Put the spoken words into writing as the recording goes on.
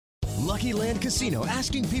Lucky Land Casino,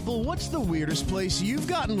 asking people, what's the weirdest place you've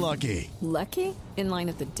gotten lucky? Lucky? In line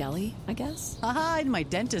at the deli, I guess? Aha, in my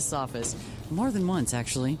dentist's office. More than once,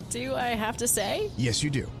 actually. Do I have to say? Yes, you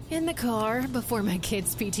do. In the car before my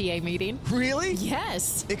kids' PTA meeting. Really?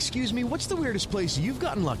 Yes. Excuse me, what's the weirdest place you've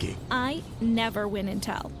gotten lucky? I never win and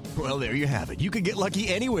tell. Well, there you have it. You can get lucky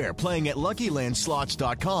anywhere, playing at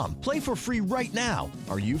LuckyLandSlots.com. Play for free right now.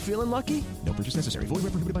 Are you feeling lucky? No purchase necessary. Void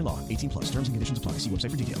where prohibited by law. 18 plus. Terms and conditions apply. See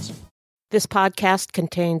website for details. This podcast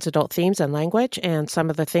contains adult themes and language, and some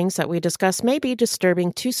of the things that we discuss may be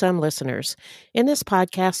disturbing to some listeners. In this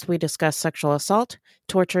podcast, we discuss sexual assault,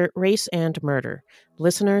 torture, race, and murder.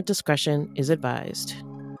 Listener discretion is advised.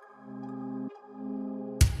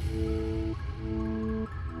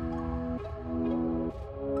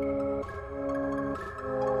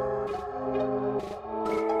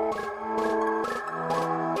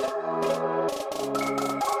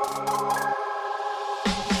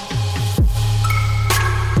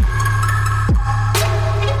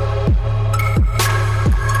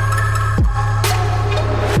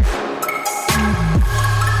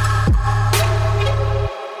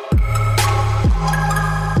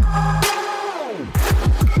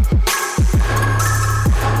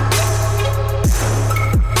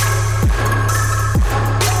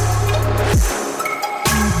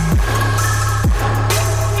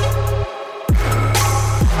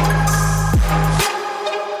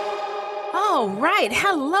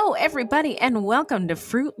 Everybody, and welcome to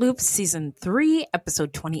Fruit Loops Season 3,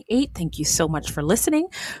 Episode 28. Thank you so much for listening.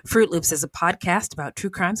 Fruit Loops is a podcast about true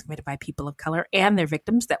crimes committed by people of color and their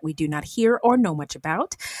victims that we do not hear or know much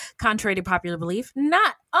about. Contrary to popular belief,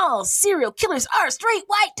 not all serial killers are straight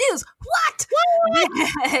white dudes. What?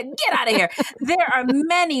 Get out of here. There are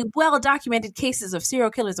many well-documented cases of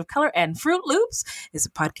serial killers of color, and Fruit Loops is a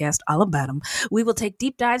podcast all about them. We will take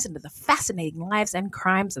deep dives into the fascinating lives and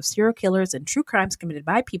crimes of serial killers and true crimes committed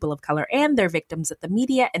by people of color and their victims that the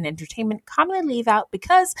media and entertainment commonly leave out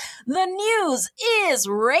because the news is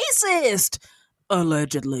racist.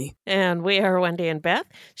 Allegedly. And we are Wendy and Beth.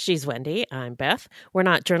 She's Wendy. I'm Beth. We're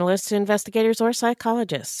not journalists, investigators, or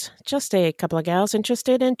psychologists. Just a couple of gals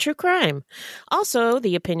interested in true crime. Also,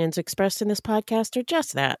 the opinions expressed in this podcast are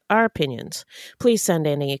just that, our opinions. Please send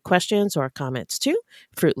any questions or comments to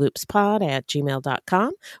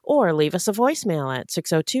fruitloopspod@gmail.com or leave us a voicemail at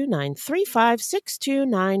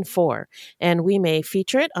 602-935-6294, and we may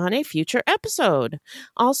feature it on a future episode.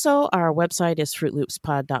 Also, our website is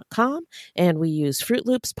fruitloopspod.com, and we use Fruit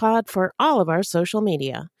Loops Pod for all of our social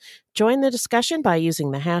media. Join the discussion by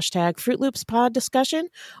using the hashtag Fruit Loops Pod discussion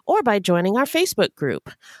or by joining our Facebook group.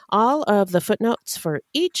 All of the footnotes for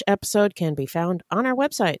each episode can be found on our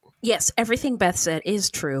website. Yes, everything Beth said is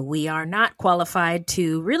true. We are not qualified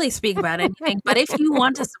to really speak about anything, but if you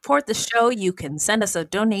want to support the show, you can send us a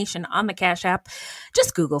donation on the Cash App.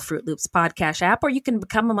 Just Google Fruit Loops Pod Cash App, or you can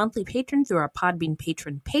become a monthly patron through our Podbean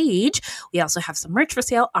patron page. We also have some merch for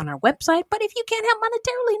sale on our website, but if you can't help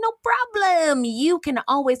monetarily, no problem. You can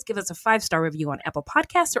always give us a 5-star review on Apple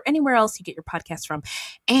Podcasts or anywhere else you get your podcasts from.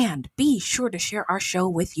 And be sure to share our show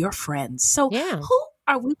with your friends. So who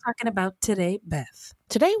are we talking about today, Beth?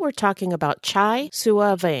 Today we're talking about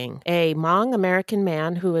Soua Vang, a Hmong American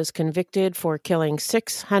man who is convicted for killing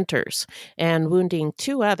 6 hunters and wounding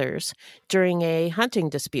 2 others during a hunting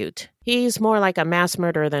dispute. He's more like a mass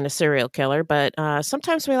murderer than a serial killer, but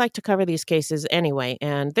sometimes we like to cover these cases anyway,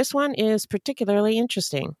 and this one is particularly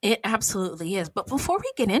interesting. It absolutely is. But before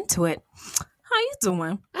we get into it, how you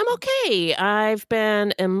doing? I'm okay. I've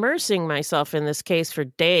been immersing myself in this case for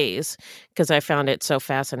days because I found it so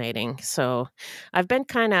fascinating. So I've been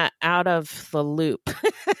kind of out of the loop.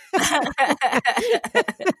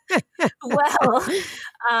 Well,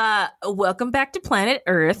 welcome back to planet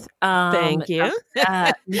Earth. Thank you.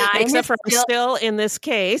 Except for I'm still in this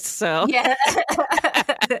case. So yeah.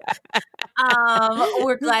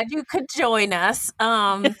 We're glad you could join us.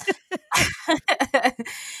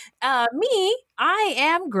 Me, I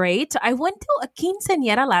am great. I went to a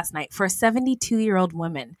quinceañera last night for a 72-year-old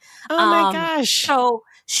woman. Oh my gosh. So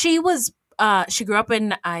she was, she grew up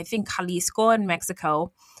in, I think, Jalisco in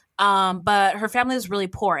Mexico. But her family was really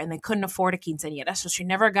poor and they couldn't afford a quinceañera, so she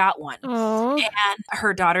never got one. Aww. And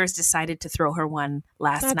her daughters decided to throw her one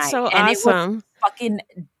last night. So and awesome. It was fucking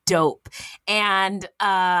dope. And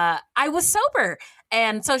I was sober.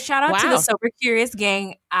 And so shout out to the Sober Curious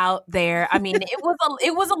gang out there. I mean, it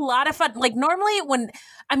was a lot of fun. Like normally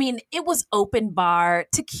it was open bar,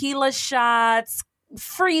 tequila shots,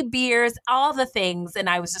 free beers, all the things. And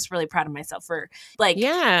I was just really proud of myself for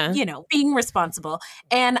being responsible.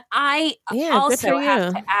 And I also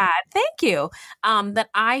have to add, thank you, that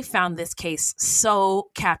I found this case so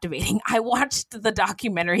captivating. I watched the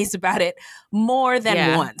documentaries about it more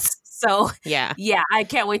than once. So I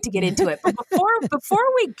can't wait to get into it. But before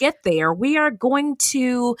we get there, we are going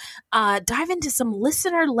to dive into some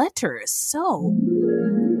listener letters. So,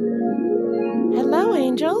 hello,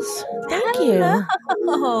 angels. Thank you.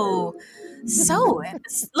 So it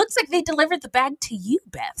looks like they delivered the bag to you,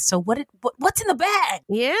 Beth. So what's in the bag?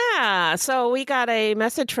 Yeah. So we got a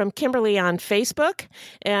message from Kimberly on Facebook,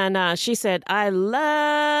 and she said, "I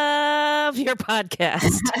love your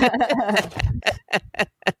podcast."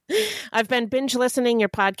 I've been binge listening your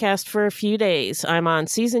podcast for a few days. I'm on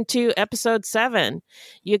season 2, episode 7.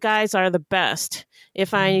 You guys are the best.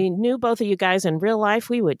 If I knew both of you guys in real life,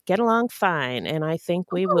 we would get along fine, and I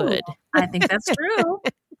think we would. I think that's true.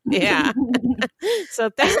 Yeah. So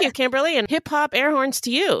thank you, Kimberly, and hip hop air horns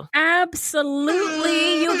to you.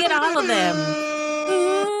 Absolutely. You get all of them.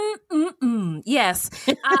 Yes.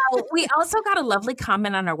 We also got a lovely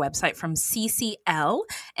comment on our website from CCL,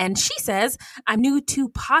 and she says, "I'm new to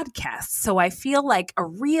podcasts, so I feel like a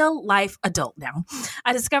real life adult now.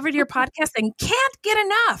 I discovered your podcast and can't get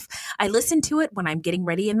enough. I listen to it when I'm getting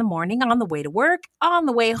ready in the morning, on the way to work, on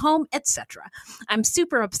the way home, etc. I'm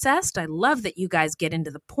super obsessed. I love that you guys get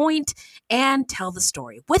into the point and tell the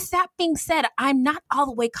story. With that being said, I'm not all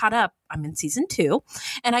the way caught up. I'm in season 2,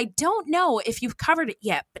 and I don't know if you've covered it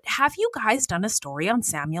yet, but have you guys done a story on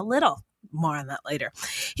Samuel Little? More on that later.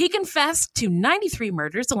 He confessed to 93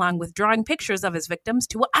 murders along with drawing pictures of his victims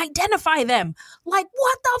to identify them. Like,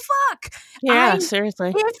 what the fuck? Yeah,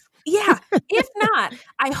 seriously. If not,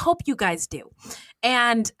 I hope you guys do.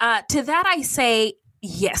 And to that I say,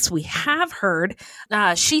 yes, we have heard.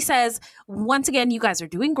 She says, once again, you guys are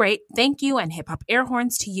doing great. Thank you, and hip hop air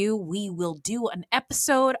horns to you. We will do an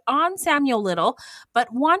episode on Samuel Little, but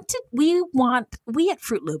we at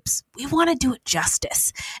Fruit Loops, we want to do it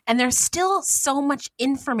justice. And there's still so much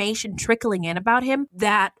information trickling in about him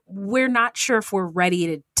that we're not sure if we're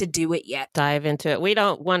ready to do it yet. Dive into it. We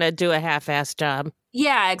don't want to do a half-assed job.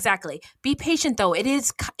 Yeah, exactly. Be patient, though. It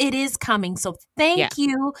is coming. So thank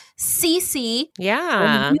you, CC.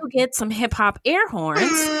 Yeah. When you get some hip hop air horns.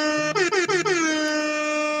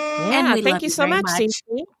 Yeah, thank you so much, CC.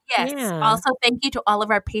 Yes. Yeah. Also, thank you to all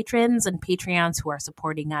of our patrons and Patreons who are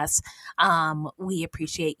supporting us. We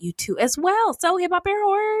appreciate you too as well. So hip hop air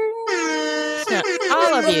horns. To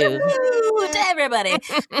all of you. To everybody.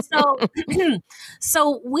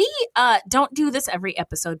 So we don't do this every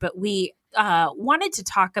episode, but we wanted to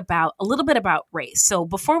talk about a little bit about race. So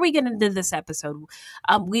before we get into this episode,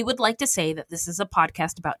 we would like to say that this is a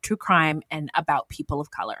podcast about true crime and about people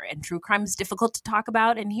of color. And true crime is difficult to talk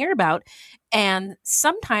about and hear about. And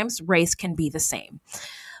sometimes race can be the same.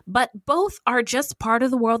 But both are just part of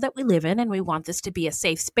the world that we live in, and we want this to be a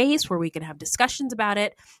safe space where we can have discussions about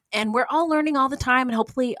it. And we're all learning all the time and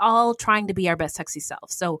hopefully all trying to be our best sexy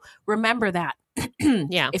selves. So remember that.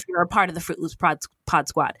 If you're a part of the Fruit Loops Pod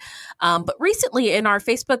Squad. But recently in our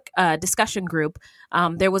Facebook discussion group,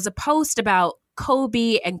 there was a post about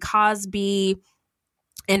Kobe and Cosby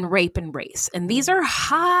and rape and race. And these are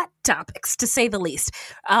hot topics, to say the least,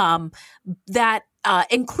 that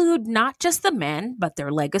include not just the men, but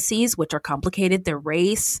their legacies, which are complicated, their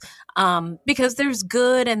race, because there's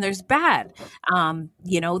good and there's bad.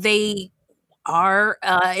 They are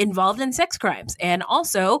involved in sex crimes. And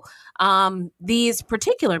also, these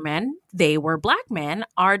particular men, they were Black men,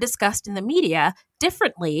 are discussed in the media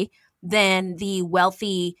differently than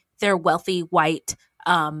their wealthy white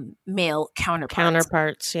male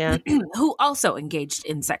counterparts, who also engaged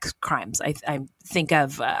in sex crimes. I think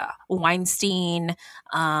of Weinstein,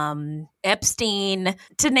 Epstein,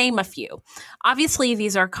 to name a few. Obviously,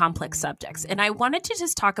 these are complex subjects, and I wanted to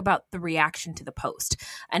just talk about the reaction to the post.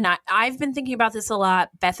 And I've been thinking about this a lot.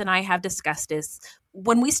 Beth and I have discussed this.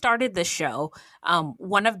 When we started this show,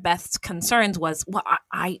 one of Beth's concerns was, well,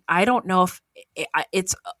 I don't know if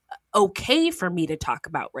it's okay for me to talk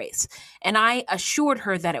about race. And I assured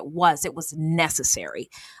her that it was necessary.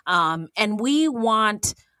 And we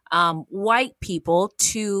want white people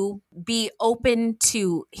to be open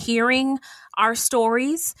to hearing our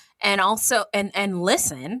stories and also and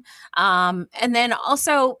listen. And then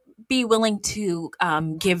also be willing to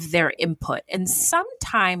give their input. And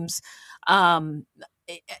sometimes and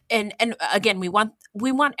again, we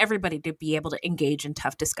want everybody to be able to engage in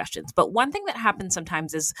tough discussions. But one thing that happens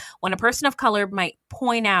sometimes is when a person of color might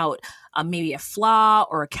point out maybe a flaw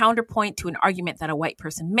or a counterpoint to an argument that a white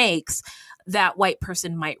person makes, that white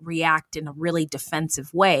person might react in a really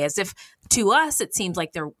defensive way, as if to us it seems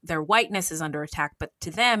like their whiteness is under attack, but to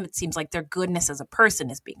them it seems like their goodness as a person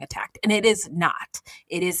is being attacked, and it is not.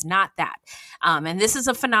 It is not that. And this is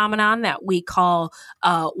a phenomenon that we call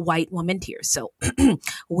white woman tears. So,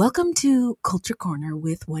 welcome to Culture Corner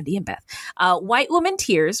with Wendy and Beth. White woman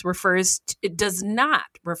tears does not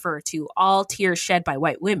refer to all tears shed by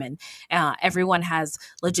white women. Everyone has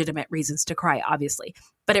legitimate reasons to cry, obviously.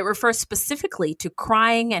 But it refers specifically to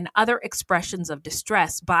crying and other expressions of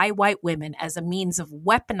distress by white women as a means of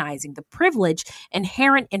weaponizing the privilege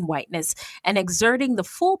inherent in whiteness and exerting the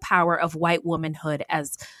full power of white womanhood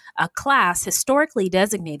as a class historically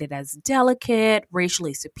designated as delicate,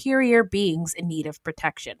 racially superior beings in need of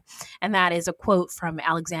protection. And that is a quote from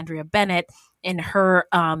Alexandria Bennett in her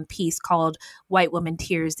piece called White Woman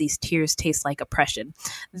Tears, These Tears Taste Like Oppression.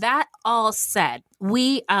 That all said,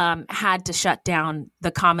 we had to shut down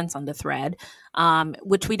the comments on the thread,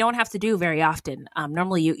 which we don't have to do very often.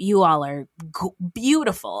 Normally, you all are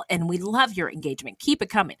beautiful, and we love your engagement. Keep it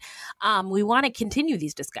coming. We want to continue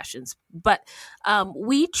these discussions, but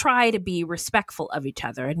we try to be respectful of each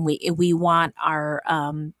other, and we want our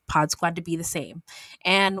pod squad to be the same.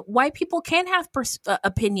 And white people can have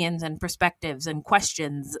opinions and perspectives and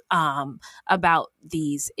questions about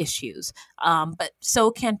these issues, but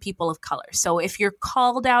so can people of color. So if you're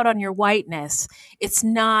called out on your whiteness, it's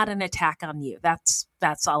not an attack on you. That's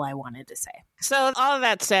all I wanted to say. So all of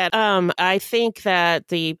that said, I think that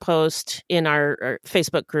the post in our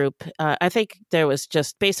Facebook group, I think there was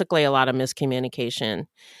just basically a lot of miscommunication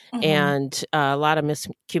and a lot of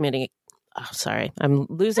miscommunication. Oh, sorry. I'm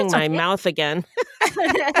losing my mouth again.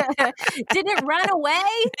 Did it run away?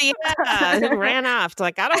 Yeah, it ran off. It's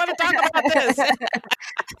like, I don't want to talk about this.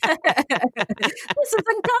 This is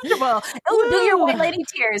uncomfortable. Oh, do your white lady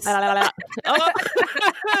tears. I don't want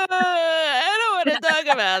to talk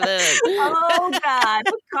about this. Oh, God.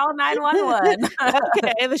 Call 911.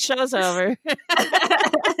 Okay, the show's over.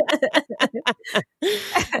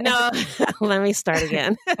 No, let me start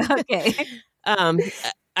again. Okay.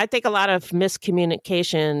 I think a lot of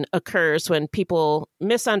miscommunication occurs when people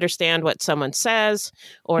misunderstand what someone says,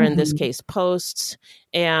 or in this case, posts.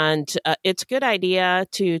 And it's a good idea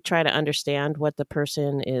to try to understand what the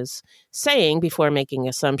person is saying before making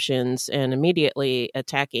assumptions and immediately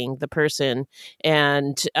attacking the person.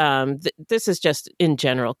 And this is just in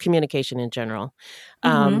general, communication in general.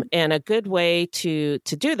 And a good way to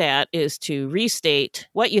do that is to restate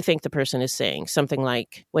what you think the person is saying. Something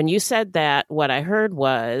like, when you said that, what I heard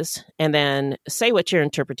was, and then say what your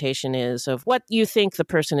interpretation is of what you think the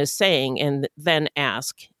person is saying, and then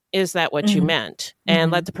ask, is that what you meant?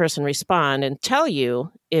 And let the person respond and tell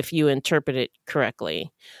you if you interpret it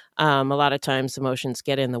correctly. A lot of times emotions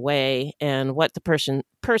get in the way, and what the person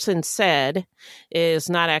said is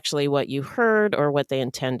not actually what you heard or what they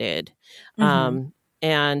intended.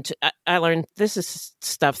 And I learned, this is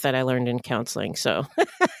stuff that I learned in counseling. So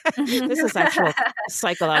this is actual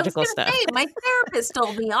psychological stuff. Say, my therapist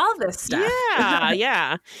told me all this stuff.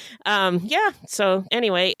 Yeah. So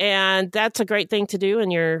anyway, and that's a great thing to do in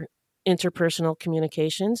your interpersonal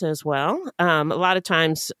communications as well. A lot of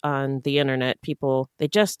times on the internet, people, they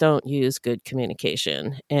just don't use good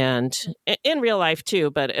communication, and in real life too,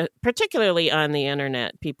 but particularly on the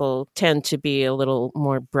internet, people tend to be a little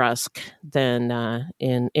more brusque than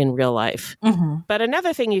in real life. But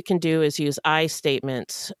another thing you can do is use I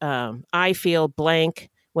statements. I feel blank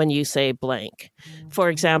when you say blank. For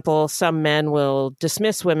example, some men will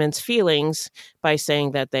dismiss women's feelings by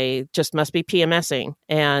saying that they just must be PMSing.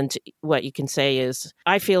 And what you can say is,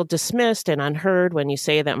 I feel dismissed and unheard when you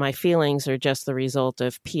say that my feelings are just the result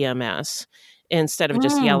of PMS, instead of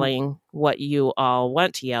just yelling what you all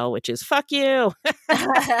want to yell, which is, fuck you.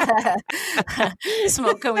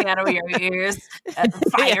 Smoke coming out of your ears.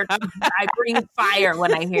 Fire. Yeah. I bring fire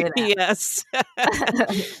when I hear that. Yes.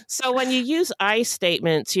 So when you use I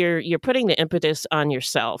statements, you're putting the impetus on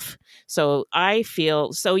yourself. So I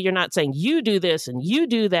feel, so you're not saying you do this and you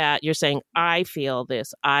do that. You're saying, I feel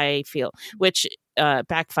this, I feel, which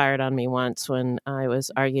backfired on me once when I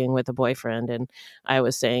was arguing with a boyfriend, and I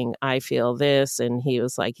was saying, I feel this, and he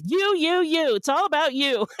was like, you, it's all about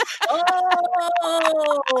you.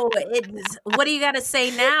 What do you got to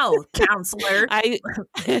say now, counselor?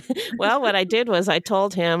 Well, what I did was I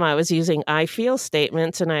told him I was using I feel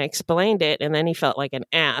statements, and I explained it, and then he felt like an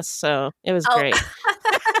ass. So it was great.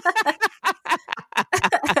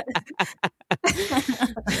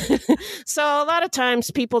 So a lot of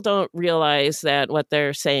times people don't realize that what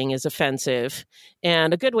they're saying is offensive,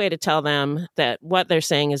 And a good way to tell them that what they're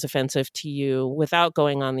saying is offensive to you without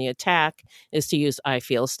going on the attack is to use I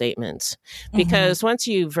feel statements. Because once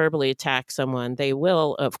you verbally attack someone, they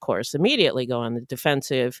will, of course, immediately go on the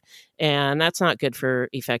defensive. And that's not good for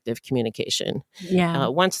effective communication. Yeah.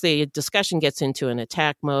 Once the discussion gets into an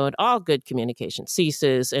attack mode, all good communication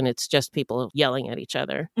ceases, and it's just people yelling at each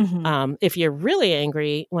other. If you're really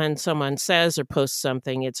angry when someone says or posts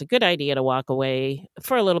something, it's a good idea to walk away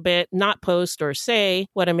for a little bit, not post or say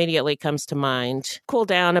what immediately comes to mind. Cool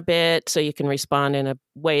down a bit so you can respond in a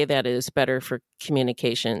way that is better for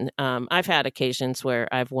communication. I've had occasions where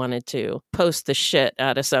I've wanted to post the shit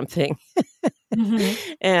out of something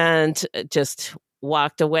and just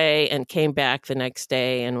walked away and came back the next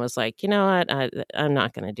day and was like, you know what, I'm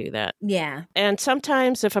not going to do that. Yeah. And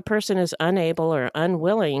sometimes if a person is unable or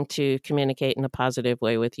unwilling to communicate in a positive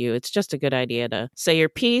way with you, it's just a good idea to say your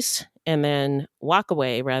piece and then walk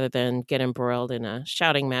away rather than get embroiled in a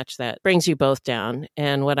shouting match that brings you both down.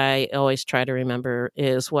 And what I always try to remember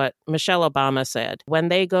is what Michelle Obama said: when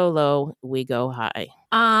they go low, we go high.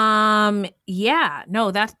 Yeah,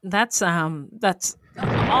 no, that's all.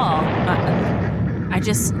 I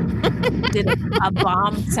just did a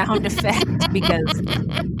bomb sound effect because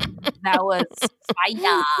that was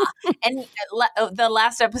fire. And the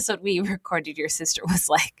last episode we recorded, your sister was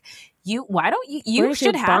like, why don't you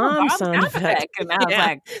should have a bomb sound effect. And I was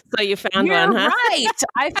like, so you found you're one, huh? right.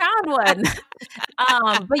 I found one.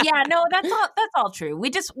 But yeah, no, that's all true. We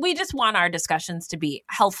just want our discussions to be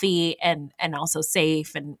healthy and also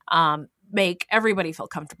safe and make everybody feel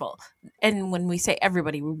comfortable. And when we say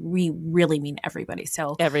everybody, we really mean everybody.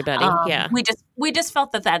 So everybody, yeah. We just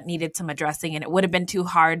felt that needed some addressing, and it would have been too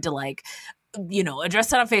hard to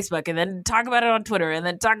address it on Facebook and then talk about it on Twitter and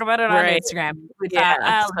then talk about it on Instagram. We thought,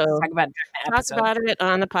 let's talk about it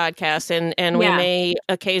on the podcast, and we may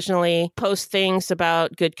occasionally post things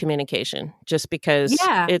about good communication just because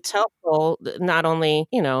it's helpful, not only,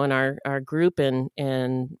 in our group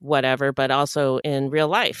and whatever, but also in real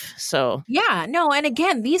life. So and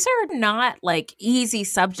again, these are not like easy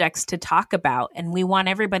subjects to talk about, and we want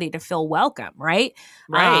everybody to feel welcome, right?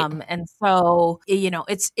 And so,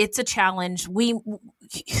 it's a challenge.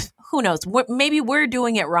 Who knows? Maybe we're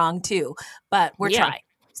doing it wrong too, but we're trying.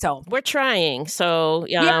 So we're trying. So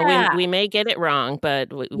we may get it wrong,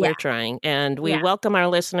 but we're trying. And we welcome our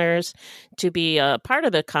listeners to be a part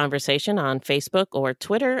of the conversation on Facebook or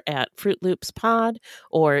Twitter at Fruit Loops Pod,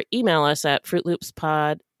 or email us at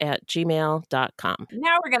fruitloopspod@gmail.com.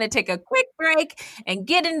 Now we're going to take a quick break and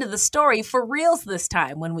get into the story for reals this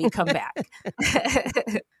time when we come back.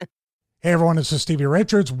 Hey everyone, this is Stevie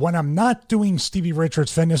Richards. When I'm not doing Stevie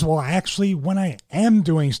Richards Fitness, when I am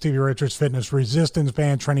doing Stevie Richards Fitness resistance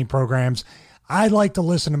band training programs, I like to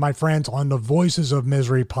listen to my friends on the Voices of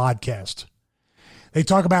Misery podcast. They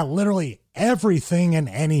talk about literally everything and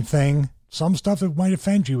anything, some stuff that might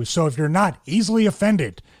offend you. So if you're not easily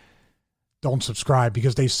offended, don't subscribe,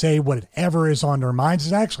 because they say whatever is on their minds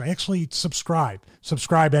is actually subscribe.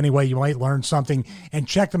 Subscribe anyway. You might learn something, and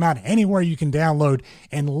check them out anywhere you can download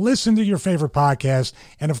and listen to your favorite podcast.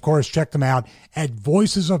 And of course, check them out at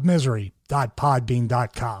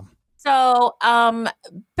voicesofmisery.podbean.com. So,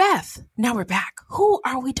 Beth, now we're back. Who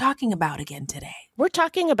are we talking about again today? We're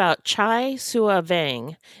talking about Soua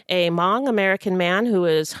Vang, a Hmong American man who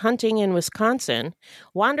is hunting in Wisconsin,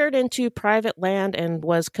 wandered into private land and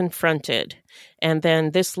was confronted. And then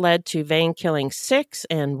this led to Vang killing 6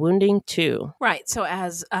 and wounding 2. Right. So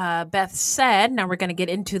as Beth said, now we're going to get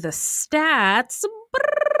into the stats.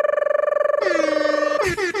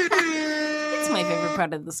 It's my favorite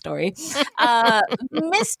part of the story.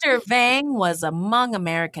 Mr. Vang was a Hmong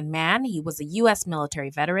American man. He was a U.S. military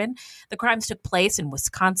veteran. The crimes took place in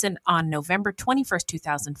Wisconsin on November 21st,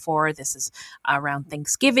 2004. This is around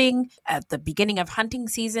Thanksgiving, at the beginning of hunting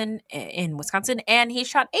season in Wisconsin. And he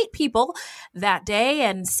shot 8 people that day,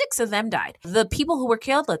 and 6 of them died. The people who were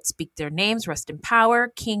killed, let's speak their names, rest in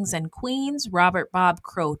power, kings and queens. Robert Bob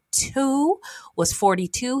Crow II was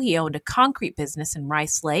 42. He owned a concrete business in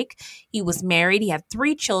Rice Lake. He was married. He had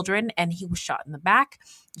 3 children, and he was shot in the back.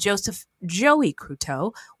 Joseph Joey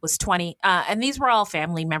Cruteau was 20, and these were all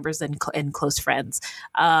family members and close friends.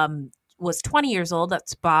 Was 20 years old.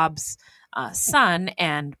 That's Bob's son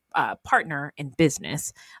and partner in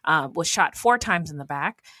business. Was shot 4 times in the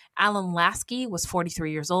back. Alan Lasky was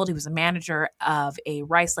 43 years old. He was a manager of a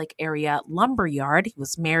Rice Lake area lumber yard. He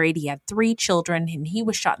was married. He had 3 children, and he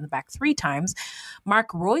was shot in the back 3 times.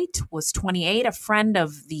 Mark Roit was 28, a friend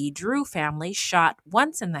of the Drew family, shot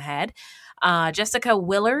once in the head. Jessica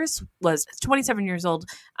Willers was 27 years old.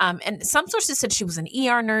 And some sources said she was an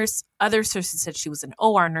ER nurse. Other sources said she was an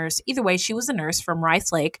OR nurse. Either way, she was a nurse from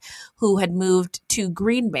Rice Lake who had moved to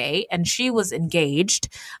Green Bay, and she was engaged.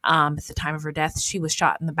 At the time of her death, she was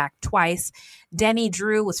shot in the back twice. Denny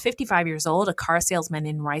Drew was 55 years old, a car salesman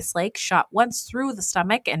in Rice Lake, shot once through the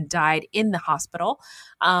stomach and died in the hospital.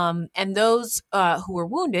 And those who were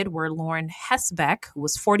wounded were Lauren Hesbeck, who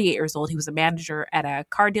was 48 years old. He was a manager at a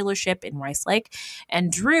car dealership in Rice Lake.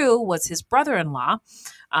 And Drew was his brother-in-law,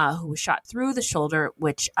 who was shot through the shoulder,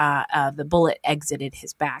 which the bullet exited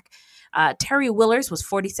his back. Terry Willers was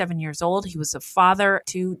 47 years old. He was a father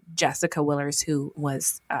to Jessica Willers, who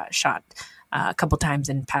was shot a couple times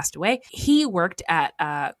and passed away. He worked at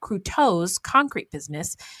Crouteux's concrete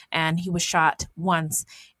business, and he was shot once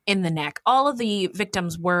in the neck. All of the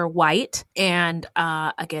victims were white. And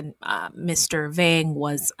again, Mr. Vang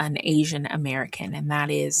was an Asian American. And that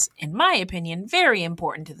is, in my opinion, very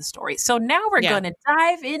important to the story. So now we're going to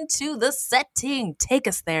dive into the setting. Take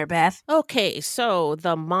us there, Beth. Okay, so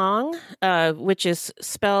the Hmong, which is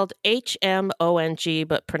spelled Hmong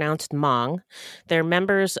but pronounced Hmong, they're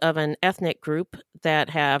members of an ethnic group that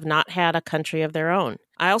have not had a country of their own.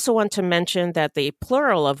 I also want to mention that the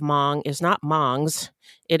plural of Hmong is not Hmongs,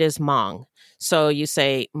 it is Hmong. So you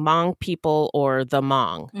say Hmong people or the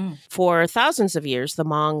Hmong. For thousands of years, the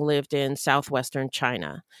Hmong lived in southwestern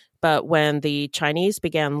China. But when the Chinese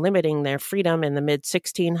began limiting their freedom in the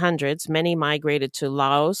mid-1600s, many migrated to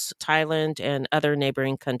Laos, Thailand, and other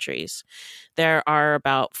neighboring countries. There are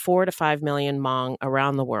about 4 to 5 million Hmong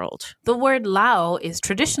around the world. The word Lao is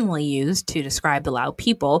traditionally used to describe the Lao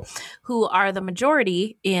people, who are the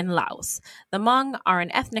majority in Laos. The Hmong are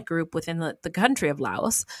an ethnic group within the country of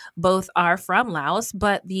Laos. Both are from Laos,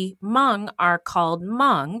 but the Hmong are called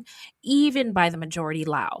Hmong, even by the majority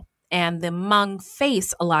Lao. And the Hmong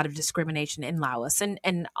face a lot of discrimination in Laos and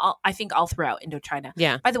I think all throughout Indochina.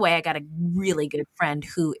 Yeah. By the way, I got a really good friend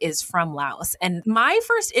who is from Laos. And my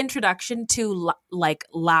first introduction to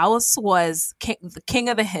Laos was the King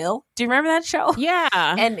of the Hill. Do you remember that show? Yeah.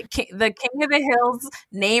 And the King of the Hill's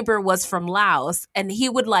neighbor was from Laos. And he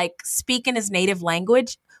would speak in his native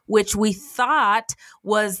language, which we thought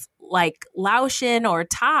was like Laotian or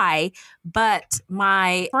Thai. But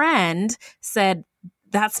my friend said,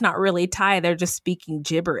 that's not really Thai. They're just speaking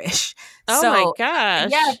gibberish. Oh my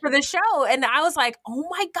gosh. Yeah, for the show. And I was like, oh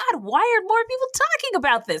my God, why are more people talking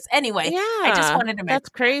about this? Anyway, I just wanted to mention. That's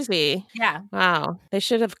crazy. Yeah. Wow. They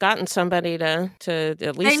should have gotten somebody to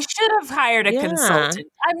at least. They should have hired a consultant.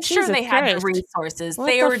 I'm sure they had the resources.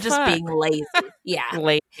 They were just being lazy. Yeah.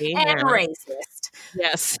 Lazy. And racist.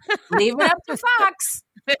 Yes. Leave it up to Fox.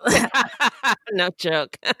 No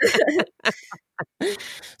joke.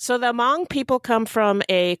 So the Hmong people come from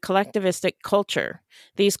a collectivistic culture.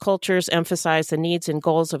 These cultures emphasize the needs and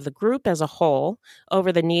goals of the group as a whole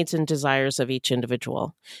over the needs and desires of each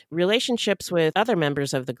individual. Relationships with other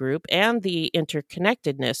members of the group and the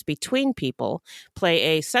interconnectedness between people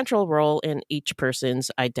play a central role in each person's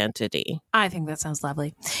identity. I think that sounds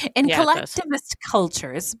lovely. In collectivist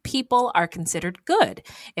cultures, people are considered good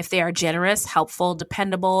if they are generous, helpful,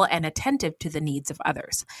 dependable, and attentive to the needs of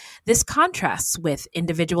others. This contrasts with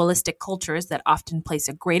individualistic cultures that often place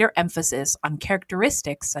a greater emphasis on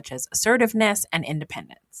characteristics such as assertiveness and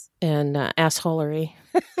independence. And assholery.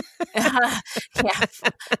 Yeah.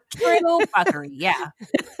 True fuckery, yeah.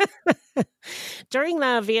 During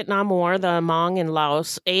the Vietnam War, the Hmong in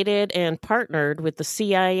Laos aided and partnered with the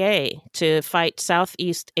CIA to fight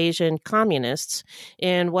Southeast Asian communists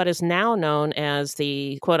in what is now known as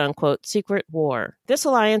the quote-unquote secret war. This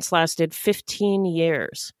alliance lasted 15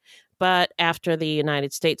 years. But after the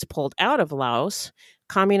United States pulled out of Laos,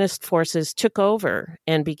 communist forces took over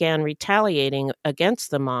and began retaliating against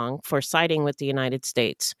the Hmong for siding with the United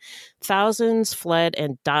States. Thousands fled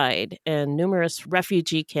and died, and numerous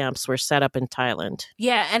refugee camps were set up in Thailand.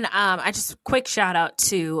 Yeah, and I just quick shout out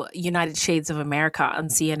to United Shades of America on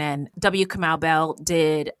CNN. W. Kamau Bell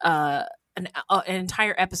did an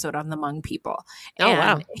entire episode on the Hmong people.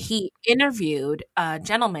 And he interviewed a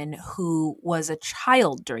gentleman who was a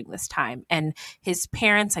child during this time, and his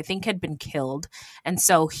parents, I think, had been killed. And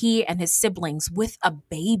so he and his siblings, with a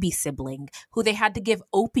baby sibling who they had to give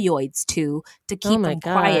opioids to keep them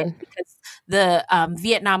quiet, because the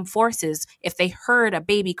Vietnam forces, if they heard a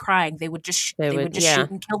baby crying, they would just shoot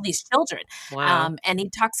and kill these children. Wow. And he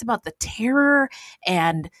talks about the terror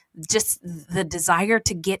and just the desire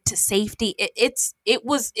to get to safety. It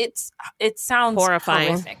sounds horrifying.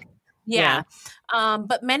 horrific. Yeah.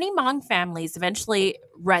 But many Hmong families eventually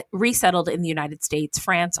resettled in the United States,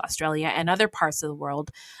 France, Australia, and other parts of the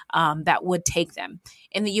world that would take them.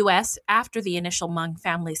 In the U.S., after the initial Hmong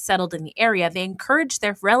families settled in the area, they encouraged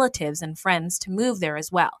their relatives and friends to move there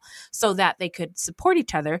as well so that they could support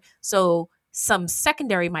each other. So some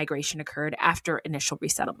secondary migration occurred after initial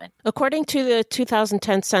resettlement. According to the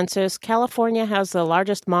 2010 census, California has the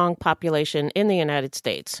largest Hmong population in the United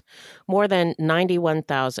States, more than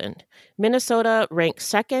 91,000. Minnesota ranks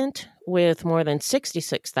second with more than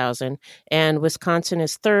 66,000, and Wisconsin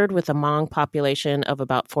is third with a Hmong population of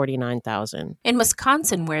about 49,000. In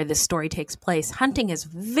Wisconsin, where this story takes place, hunting is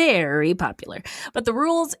very popular, but the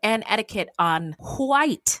rules and etiquette on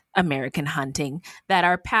white American hunting that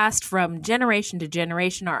are passed from generation to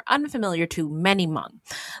generation are unfamiliar to many Hmong.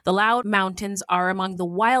 The Loud Mountains are among the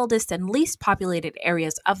wildest and least populated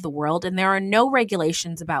areas of the world, and there are no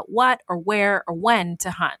regulations about what or where or when to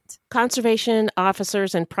hunt. Conservation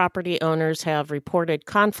officers and property owners have reported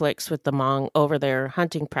conflicts with the Hmong over their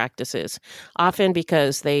hunting practices, often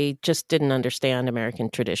because they just didn't understand American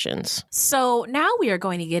traditions. So now we are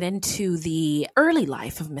going to get into the early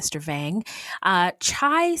life of Mr. Vang.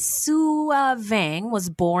 Chai Soua Vang was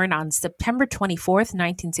born on September 24th,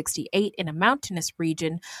 1968 in a mountainous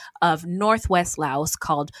region of northwest Laos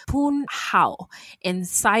called Pun Hao in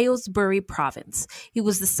Salisbury province. He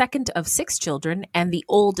was the second of 6 children and the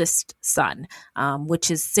oldest son, which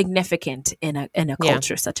is significant in a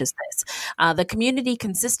culture such as this. The community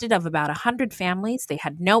consisted of about 100 families. They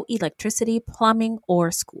had no electricity, plumbing,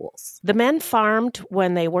 or schools. The men farmed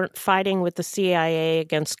when they weren't fighting with the CIA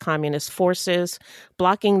against communist forces,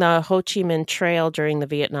 blocking the Ho Chi Minh Trail during the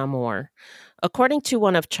Vietnam War. According to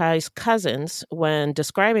one of Chai's cousins, when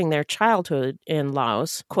describing their childhood in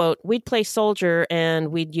Laos, quote, "We'd play soldier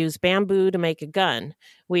and we'd use bamboo to make a gun.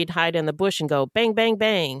 We'd hide in the bush and go bang, bang,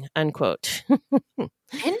 bang," unquote.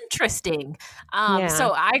 Interesting.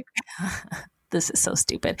 So this is so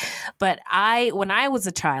stupid. But when I was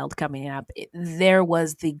a child coming up, there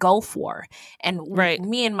was the Gulf War. And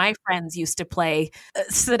me and my friends used to play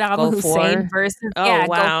Saddam Gulf Hussein War? versus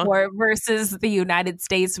Gulf War versus the United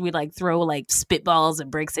States. We like throw like spitballs and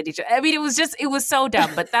bricks at each other. I mean, it was so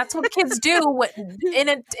dumb, but that's what kids do in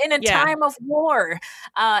a time of war.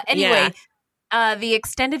 Anyway. The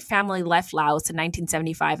extended family left Laos in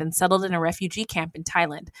 1975 and settled in a refugee camp in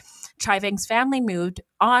Thailand. Chai Vang's family moved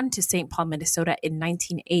on to St. Paul, Minnesota in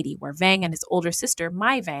 1980, where Vang and his older sister,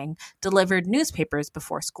 Mai Vang, delivered newspapers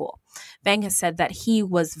before school. Vang has said that he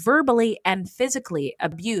was verbally and physically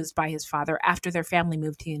abused by his father after their family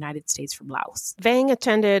moved to the United States from Laos. Vang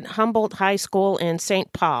attended Humboldt High School in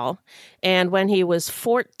St. Paul, and when he was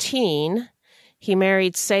 14, he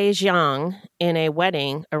married Sei Jiang in a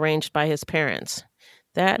wedding arranged by his parents.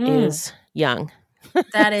 That is young.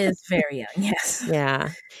 That is very young, yes. Yeah.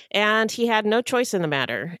 And he had no choice in the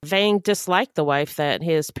matter. Vang disliked the wife that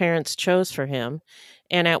his parents chose for him.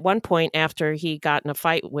 And at one point, after he got in a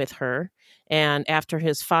fight with her, and after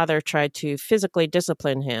his father tried to physically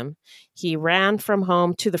discipline him, he ran from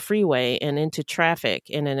home to the freeway and into traffic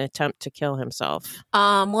in an attempt to kill himself.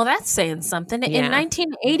 Well, that's saying something. Yeah. In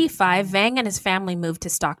 1985, Vang and his family moved to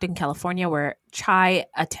Stockton, California, where Chai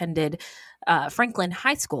attended Franklin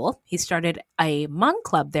High School. He started a Hmong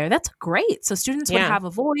club there. That's great. So students would have a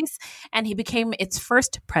voice, and he became its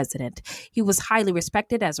first president. He was highly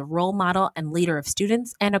respected as a role model and leader of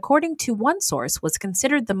students, and according to one source, was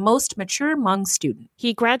considered the most mature Hmong student.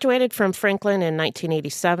 He graduated from Franklin in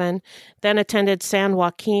 1987, then attended San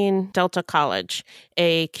Joaquin Delta College,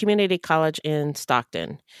 a community college in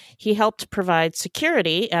Stockton. He helped provide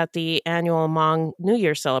security at the annual Hmong New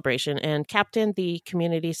Year celebration and captained the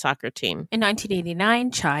community soccer team. In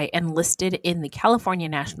 1989, Chai enlisted in the California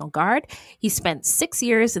National Guard. He spent 6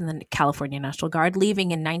 years in the California National Guard,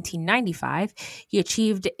 leaving in 1995. He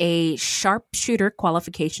achieved a sharpshooter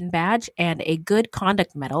qualification badge and a good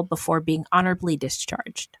conduct medal before being honorably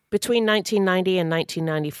discharged. Between 1990 and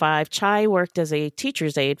 1995, Chai worked as a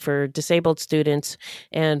teacher's aide for disabled students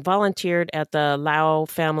and volunteered at the Lao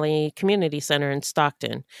Family Community Center in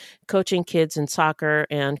Stockton, coaching kids in soccer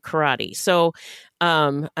and karate. So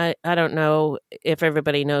I don't know if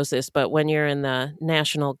everybody knows this, but when you're in the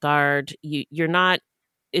National Guard, you're not,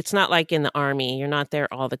 it's not like in the Army. You're not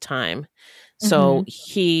there all the time. So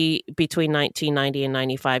he, between 1990 and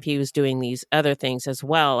 95, he was doing these other things as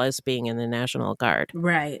well as being in the National Guard.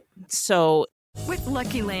 Right. So with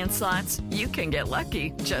Lucky Land Slots, you can get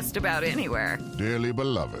lucky just about anywhere. Dearly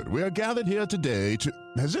beloved, we are gathered here today to...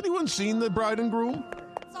 Has anyone seen the bride and groom?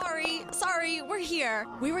 Sorry, we're here.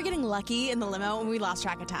 We were getting lucky in the limo and we lost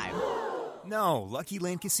track of time. No, Lucky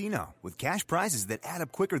Land Casino, with cash prizes that add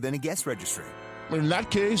up quicker than a guest registry. In that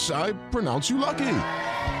case, I pronounce you lucky.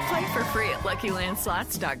 Play for free at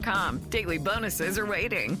LuckyLandSlots.com. Daily bonuses are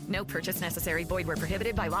waiting. No purchase necessary. Void where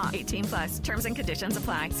prohibited by law. 18+. Terms and conditions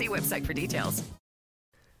apply. See website for details.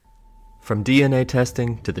 From DNA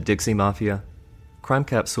testing to the Dixie Mafia, Crime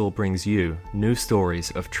Capsule brings you new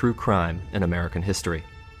stories of true crime in American history.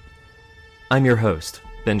 I'm your host,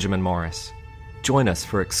 Benjamin Morris. Join us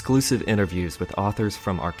for exclusive interviews with authors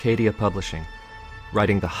from Arcadia Publishing,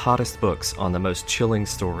 writing the hottest books on the most chilling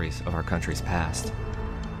stories of our country's past.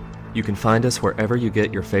 You can find us wherever you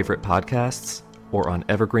get your favorite podcasts or on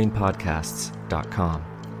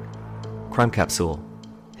evergreenpodcasts.com. Crime Capsule.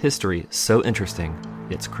 History so interesting,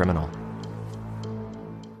 it's criminal.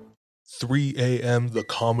 3 a.m., the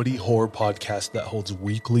comedy horror podcast that holds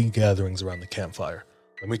weekly gatherings around the campfire.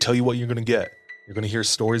 Let me tell you what you're going to get. You're going to hear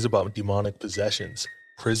stories about demonic possessions,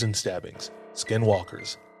 prison stabbings,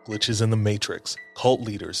 skinwalkers, glitches in the Matrix, cult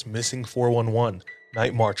leaders, missing 411,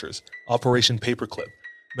 night marchers, Operation Paperclip,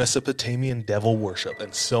 Mesopotamian devil worship,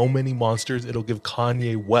 and so many monsters it'll give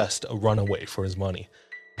Kanye West a runaway for his money.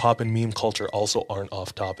 Pop and meme culture also aren't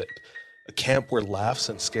off topic. A camp where laughs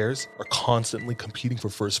and scares are constantly competing for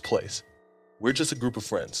first place. We're just a group of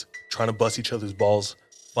friends, trying to bust each other's balls,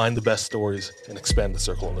 find the best stories, and expand the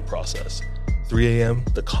circle in the process. 3 a.m.,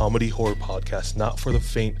 the comedy horror podcast not for the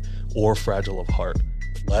faint or fragile of heart.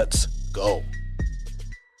 Let's go.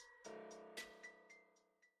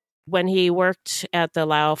 When he worked at the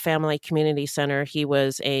Lau Family Community Center, he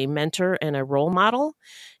was a mentor and a role model.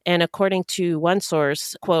 And according to one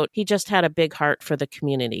source, quote, he just had a big heart for the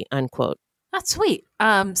community, unquote. That's sweet.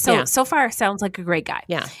 So far sounds like a great guy.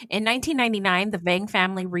 Yeah. In 1999, the Vang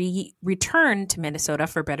family returned to Minnesota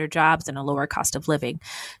for better jobs and a lower cost of living.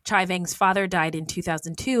 Chai Vang's father died in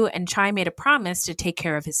 2002, and Chai made a promise to take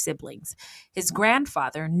care of his siblings. His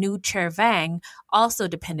grandfather, Nu Chair Vang, also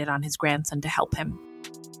depended on his grandson to help him.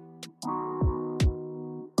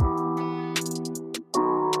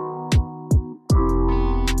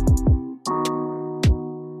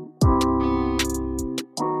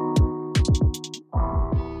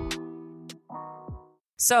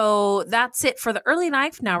 So that's it for the early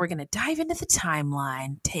life. Now we're going to dive into the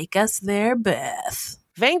timeline. Take us there, Beth.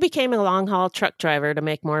 Vang became a long-haul truck driver to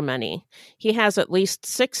make more money. He has at least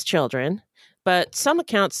 6 children, but some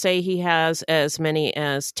accounts say he has as many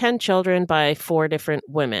as 10 children by 4 different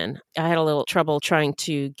women. I had a little trouble trying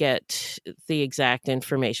to get the exact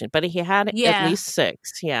information, but he had at least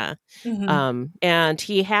 6, Mm-hmm. And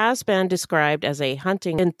he has been described as a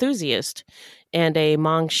hunting enthusiast and a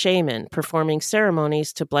Hmong shaman, performing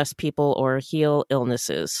ceremonies to bless people or heal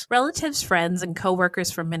illnesses. Relatives, friends, and co-workers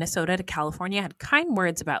from Minnesota to California had kind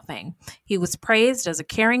words about Vang. He was praised as a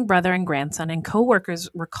caring brother and grandson, and co-workers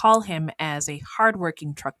recall him as a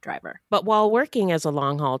hardworking truck driver. But while working as a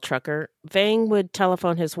long-haul trucker, Vang would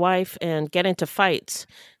telephone his wife and get into fights,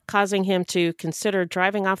 causing him to consider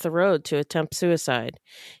driving off the road to attempt suicide.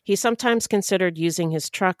 He sometimes considered using his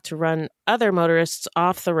truck to run other motorists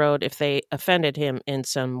off the road if they offended him in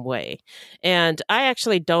some way. And I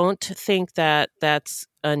actually don't think that that's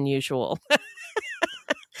unusual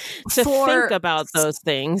to think about those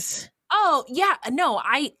things. Oh, yeah. No,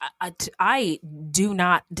 I do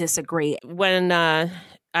not disagree. When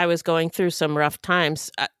I was going through some rough times,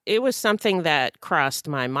 it was something that crossed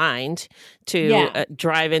my mind to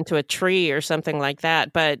drive into a tree or something like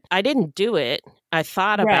that. But I didn't do it. I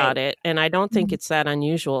thought about it, and I don't think it's that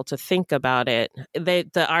unusual to think about it.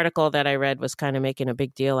 The article that I read was kind of making a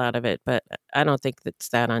big deal out of it, but I don't think it's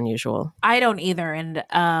that unusual. I don't either. And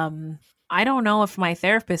I don't know if my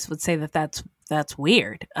therapist would say that that's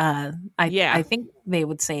weird. I think they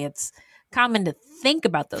would say it's common to think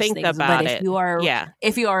about those things. But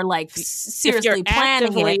if you are like seriously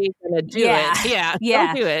planning it, gonna do it.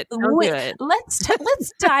 Don't do it. Don't do it. Let's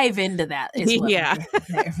dive into that. Is what my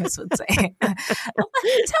therapist would say.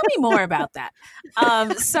 Tell me more about that.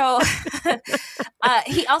 So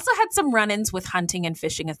he also had some run-ins with hunting and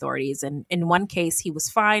fishing authorities, and in one case, he was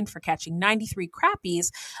fined for catching 93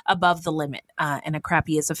 crappies above the limit. And a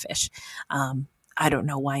crappie is a fish. I don't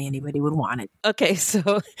know why anybody would want it. Okay,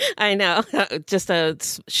 so I know, just a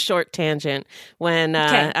short tangent. When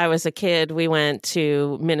I was a kid, we went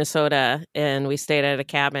to Minnesota and we stayed at a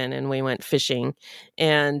cabin and we went fishing.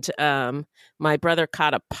 And my brother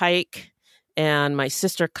caught a pike and my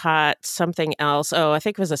sister caught something else. Oh, I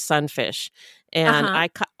think it was a sunfish. And I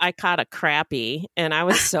caught a crappie and I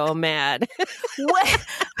was so mad. What?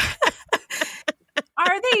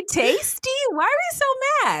 Are they tasty? Why are you so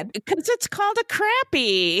mad? Because it's called a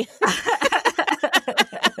crappie.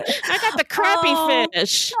 I got the crappy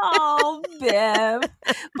fish. Oh, Bev.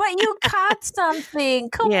 But you caught something.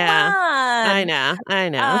 Come on. I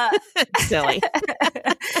know. Silly.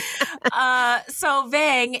 So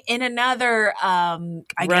Vang, in another, I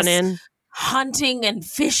guess, hunting and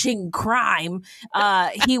fishing crime,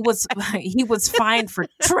 he was fined for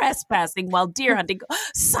trespassing while deer hunting.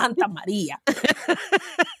 Santa Maria.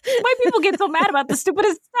 Why people get so mad about the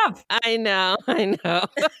stupidest stuff? I know.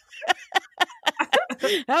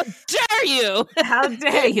 How dare you? How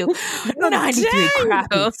dare you? 93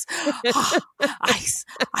 crappies.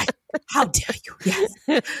 How dare you? Yes.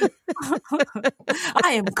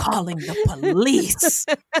 I am calling the police.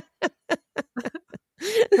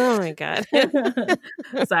 Oh my God.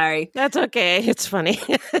 Sorry. That's okay. It's funny.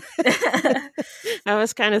 I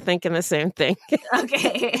was kind of thinking the same thing.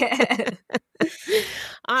 Okay.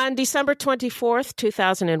 On December 24th,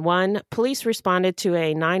 2001, police responded to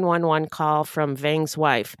a 911 call from Vang's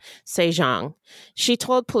wife, Zhang. She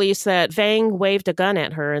told police that Vang waved a gun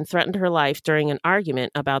at her and threatened her life during an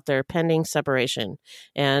argument about their pending separation,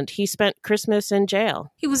 and he spent Christmas in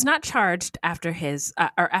jail. He was not charged after this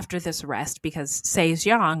arrest because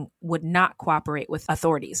Zhang would not cooperate with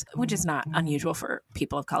authorities, which is not unusual for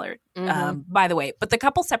people of color, by the way. But the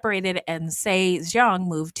couple separated, and Zhang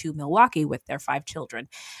moved to Milwaukee with their 5 children.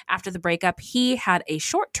 After the breakup, he had a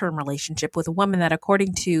short-term relationship with a woman that,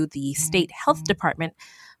 according to the state health department,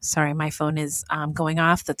 sorry, my phone is going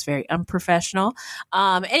off. That's very unprofessional.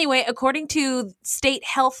 Anyway, according to state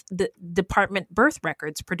health department birth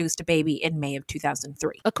records, produced a baby in May of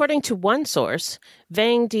 2003. According to one source,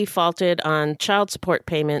 Vang defaulted on child support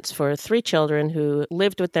payments for 3 children who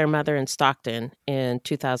lived with their mother in Stockton in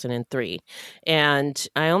 2003. And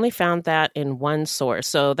I only found that in one source.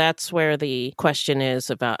 So that's where the question is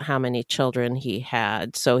about how many children he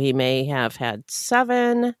had. So he may have had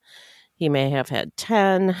 7. He may have had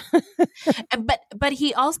 10. But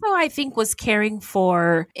he also, I think, was caring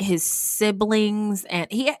for his siblings, and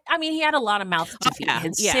he had a lot of mouths to feed.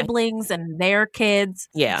 His siblings and their kids.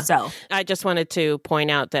 Yeah. So I just wanted to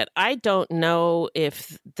point out that I don't know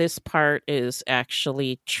if this part is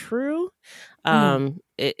actually true.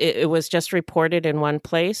 It was just reported in one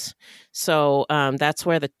place. So that's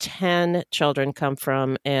where the 10 children come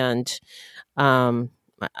from. And I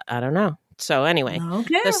don't know. So anyway,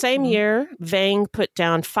 the same year, Vang put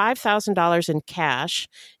down $5,000 in cash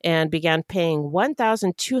and began paying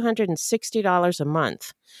 $1,260 a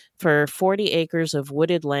month for 40 acres of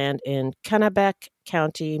wooded land in Kennebec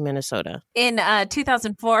County, Minnesota. In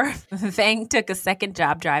 2004, Vang took a second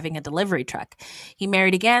job driving a delivery truck. He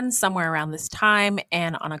married again somewhere around this time,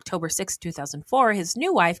 and on October 6, 2004, his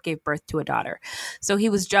new wife gave birth to a daughter. So he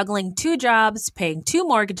was juggling 2 jobs, paying 2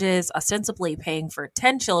 mortgages, ostensibly paying for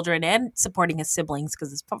 10 children and supporting his siblings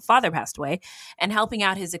because his father passed away, and helping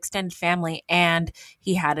out his extended family, and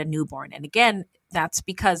he had a newborn. And again, that's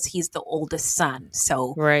because he's the oldest son.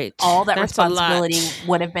 So all that responsibility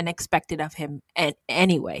would have been expected of him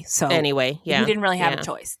anyway. So he didn't really have a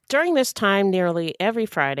choice. During this time, nearly every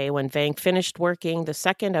Friday when Vang finished working the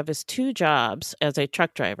second of his 2 jobs as a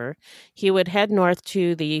truck driver, he would head north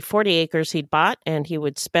to the 40 acres he'd bought, and he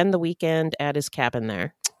would spend the weekend at his cabin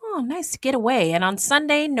there. Oh, nice to get away. And on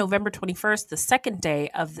Sunday, November 21st, the second day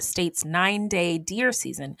of the state's 9-day deer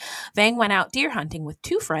season, Vang went out deer hunting with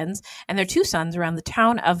 2 friends and their 2 sons around the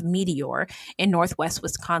town of Meteor in northwest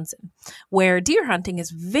Wisconsin, where deer hunting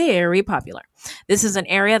is very popular. This is an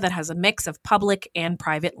area that has a mix of public and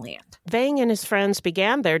private land. Vang and his friends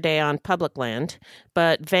began their day on public land,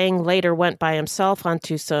 but Vang later went by himself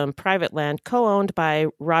onto some private land co-owned by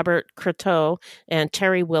Robert Croteau and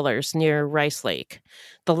Terry Willers near Rice Lake.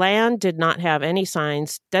 The land did not have any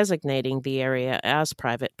signs designating the area as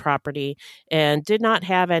private property and did not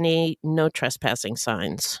have any no trespassing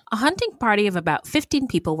signs. A hunting party of about 15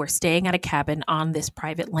 people were staying at a cabin on this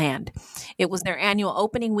private land. It was their annual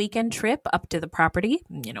opening weekend trip up to the property,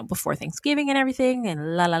 before Thanksgiving and everything,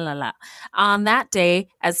 and la la la la. On that day,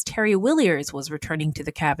 as Terry Willers was returning to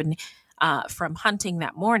the cabin from hunting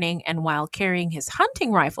that morning, and while carrying his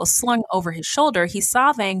hunting rifle slung over his shoulder, he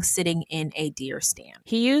saw Vang sitting in a deer stand.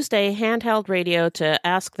 He used a handheld radio to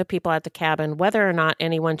ask the people at the cabin whether or not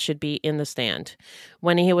anyone should be in the stand.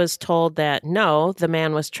 When he was told that no, the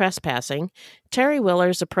man was trespassing, Terry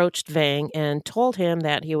Willers approached Vang and told him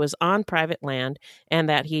that he was on private land and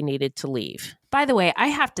that he needed to leave. By the way, I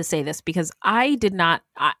have to say this because I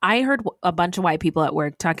heard a bunch of white people at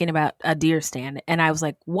work talking about a deer stand, and I was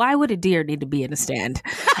like, why would a deer need to be in a stand?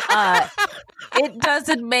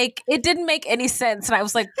 it didn't make any sense. And I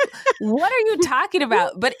was like, what are you talking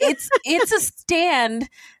about? But it's a stand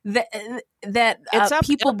that it's up,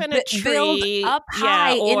 people up in a tree, build up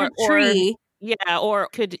high in a tree. Or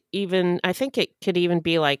I think it could even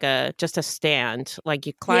be like just a stand, like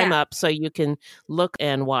you climb up so you can look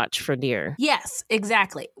and watch for deer. Yes,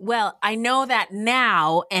 exactly. Well, I know that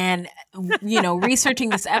now, and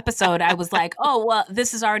researching this episode, I was like, oh, well,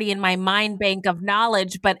 this is already in my mind bank of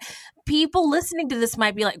knowledge, but people listening to this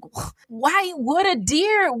might be like, why would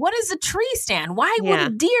what is a tree stand? Why would a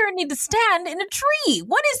deer need to stand in a tree?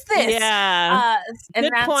 What is this? Yeah. And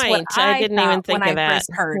Good that's point. what I didn't even think when of I that. first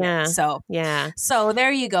heard it. So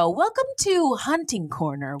there you go. Welcome to Hunting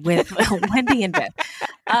Corner with Wendy and Beth.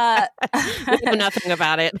 We know nothing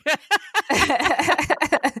about it.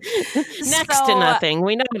 Next to nothing.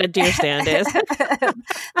 We know what a deer stand is.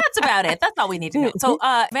 That's about it. That's all we need to know. So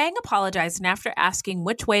Vang apologized, and after asking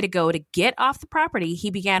which way to go to get off the property, he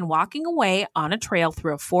began walking away on a trail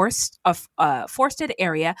through a forested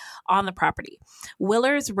area on the property.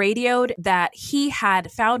 Willers radioed that he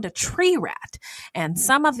had found a tree rat, and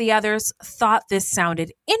some of the others thought this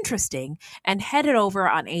sounded interesting and headed over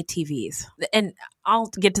on ATVs. And I'll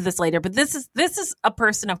get to this later, but this is a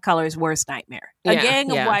person of color's worst nightmare. A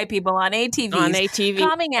gang of white people on ATVs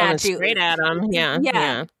coming at you. Straight at them.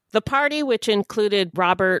 Yeah. The party, which included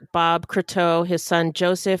Robert Bob Croteau, his son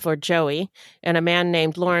Joseph or Joey, and a man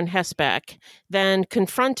named Lauren Hesbeck, then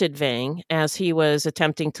confronted Vang as he was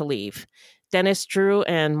attempting to leave. Dennis Drew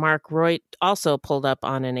and Mark Roy also pulled up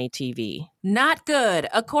on an ATV. Not good.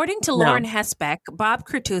 According to Lauren Hesbeck, Bob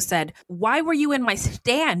Croteau said, "Why were you in my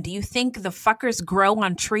stand? Do you think the fuckers grow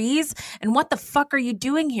on trees? And what the fuck are you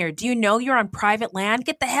doing here? Do you know you're on private land?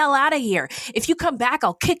 Get the hell out of here. If you come back,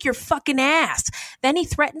 I'll kick your fucking ass." Then he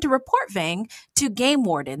threatened to report Vang to game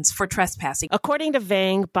wardens for trespassing. According to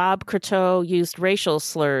Vang, Bob Croteau used racial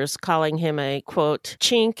slurs, calling him a, quote,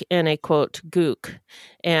 chink and a, quote, gook.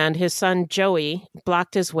 And his son Joey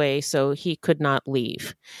blocked his way so he could not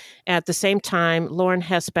leave. At the same time, Lauren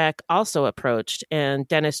Hesbeck also approached, and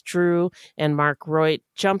Dennis Drew and Mark Roy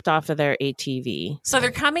jumped off of their ATV. So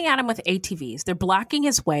they're coming at him with ATVs. They're blocking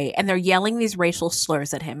his way, and they're yelling these racial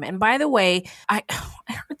slurs at him. And by the way, I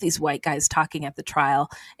heard these white guys talking at the trial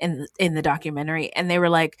in the documentary, and they were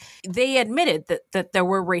like, they admitted that there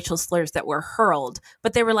were racial slurs that were hurled,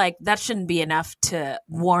 but they were like, that shouldn't be enough to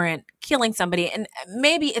warrant killing somebody. And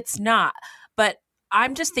maybe it's not, but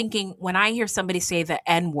I'm just thinking, when I hear somebody say the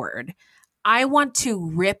N-word, I want to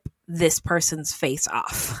rip this person's face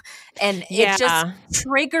off. And it just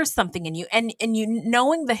triggers something in you. And you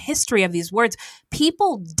knowing the history of these words,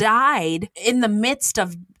 people died in the midst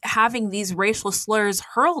of having these racial slurs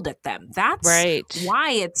hurled at them. That's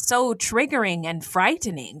why it's so triggering and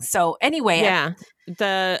frightening. So anyway.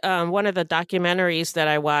 The one of the documentaries that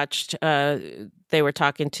I watched, they were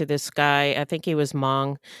talking to this guy, I think he was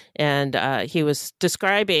Hmong, and he was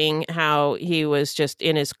describing how he was just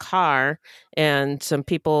in his car and some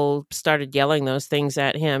people started yelling those things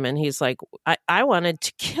at him. And he's like, I wanted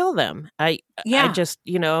to kill them. I just,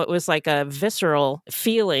 it was like a visceral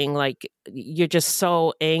feeling, like you're just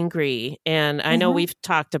so angry. And I know we've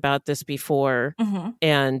talked about this before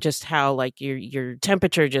and just how like your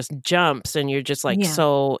temperature just jumps and you're just like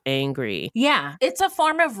so angry. Yeah. It's a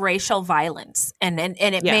form of racial violence. And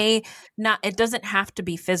it may not, it doesn't have to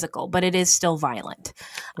be physical, but it is still violent.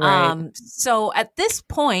 Right. So at this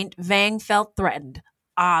point, Vang felt threatened.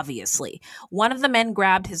 Obviously, one of the men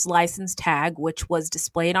grabbed his license tag, which was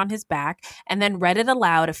displayed on his back, and then read it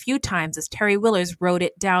aloud a few times as Terry Willers wrote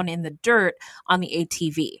it down in the dirt on the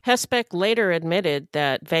ATV. Hesbeck later admitted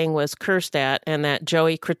that Vang was cursed at and that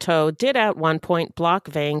Joey Croteau did at one point block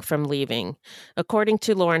Vang from leaving. According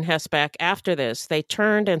to Lauren Hesbeck, after this, they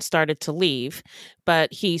turned and started to leave,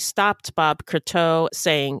 but he stopped Bob Croteau,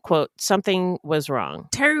 saying, quote, something was wrong.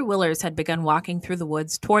 Terry Willers had begun walking through the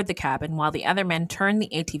woods toward the cabin while the other men turned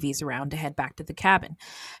the ATVs around to head back to the cabin.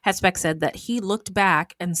 Hesbeck said that he looked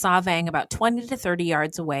back and saw Vang about 20 to 30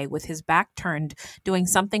 yards away with his back turned, doing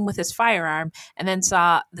something with his firearm, and then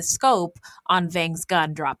saw the scope on Vang's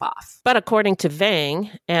gun drop off. But according to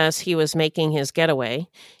Vang, as he was making his getaway,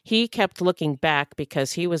 he kept looking back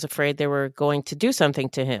because he was afraid they were going to do something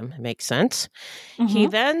to him. Makes sense. He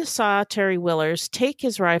then saw Terry Willers take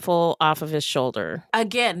his rifle off of his shoulder.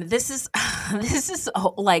 Again, this is this is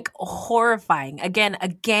like horrifying. Again, a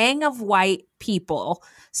gang of white people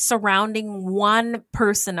surrounding one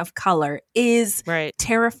person of color is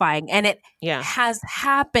terrifying. And it has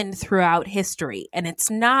happened throughout history. And it's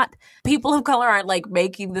not, people of color aren't like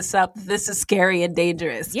making this up. This is scary and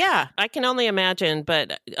dangerous. Yeah, I can only imagine.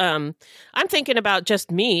 But I'm thinking about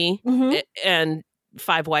just me and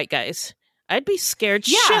 5 white guys. I'd be scared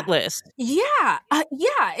shitless. Yeah,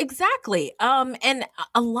 exactly. And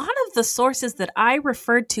a lot of the sources that I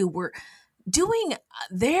referred to were doing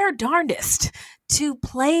their darndest to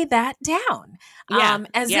play that down. I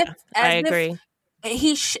agree.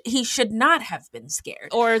 If he should not have been scared.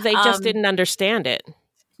 Or they just didn't understand it.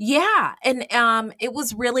 Yeah. And it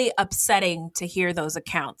was really upsetting to hear those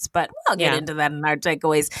accounts, but we'll get into that in our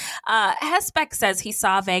takeaways. Hesbeck says he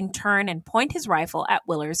saw Vang turn and point his rifle at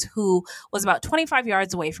Willers, who was about 25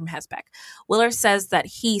 yards away from Hesbeck. Willers says that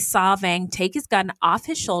he saw Vang take his gun off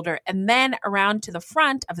his shoulder and then around to the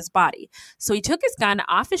front of his body. So he took his gun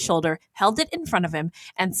off his shoulder, held it in front of him,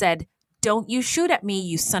 and said, "Don't you shoot at me,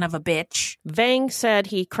 you son of a bitch." Vang said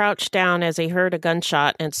he crouched down as he heard a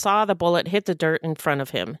gunshot and saw the bullet hit the dirt in front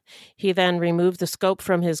of him. He then removed the scope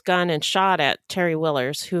from his gun and shot at Terry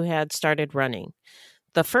Willers, who had started running.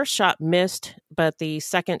 The first shot missed, but the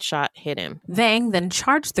second shot hit him. Vang then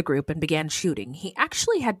charged the group and began shooting. He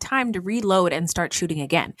actually had time to reload and start shooting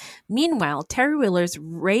again. Meanwhile, Terry Willers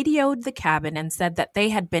radioed the cabin and said that they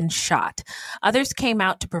had been shot. Others came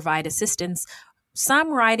out to provide assistance,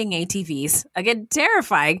 some riding ATVs. Again,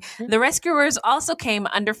 terrifying. The rescuers also came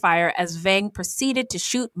under fire as Vang proceeded to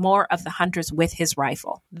shoot more of the hunters with his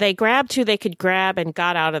rifle. They grabbed who they could grab and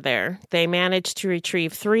got out of there. They managed to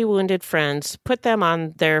retrieve 3 wounded friends, put them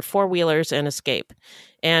on their 4-wheelers, and escape.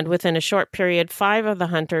 And within a short period, 5 of the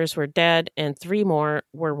hunters were dead and 3 more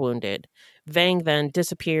were wounded. Vang then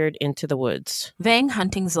disappeared into the woods. Vang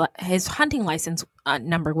his hunting license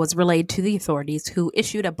number was relayed to the authorities, who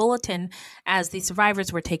issued a bulletin as the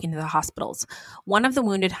survivors were taken to the hospitals. One of the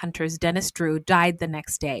wounded hunters, Dennis Drew, died the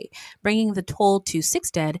next day, bringing the toll to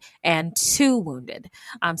 6 dead and 2 wounded.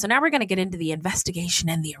 So now we're going to get into the investigation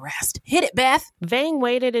and the arrest. Hit it, Beth. Vang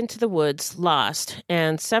waded into the woods, lost,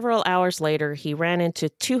 and several hours later, he ran into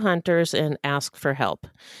 2 hunters and asked for help.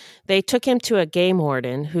 They took him to a game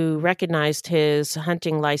warden who recognized his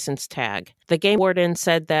hunting license tag. The game warden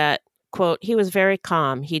said that, quote, he was very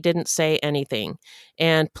calm. He didn't say anything.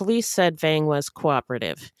 And police said Vang was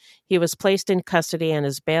cooperative. He was placed in custody and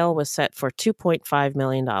his bail was set for $2.5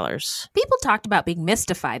 million. People talked about being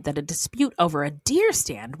mystified that a dispute over a deer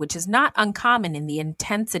stand, which is not uncommon in the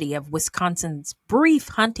intensity of Wisconsin's brief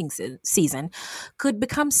hunting season, could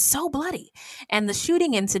become so bloody. And the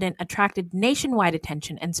shooting incident attracted nationwide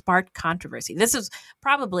attention and sparked controversy. This is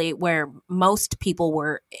probably where most people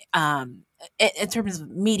were, in terms of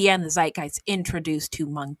media and the zeitgeist, introduced to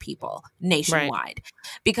Hmong people nationwide.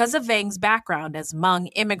 Because of Vang's background as Hmong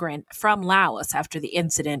immigrant from Laos after the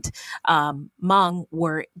incident, Hmong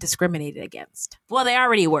were discriminated against. Well, they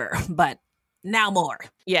already were, but now more.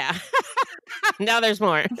 Yeah. Now there's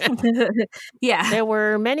more. Yeah. There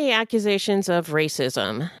were many accusations of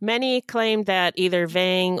racism. Many claimed that either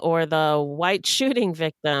Vang or the white shooting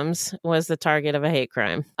victims was the target of a hate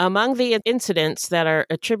crime. Among the incidents that are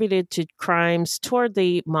attributed to crimes toward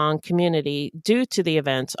the Hmong community due to the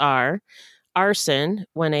events are arson,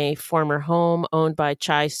 when a former home owned by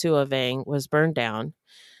Chai Soua Vang was burned down.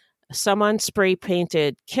 Someone spray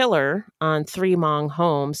painted killer on 3 Hmong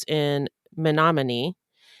homes in Menominee.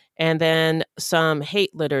 And then some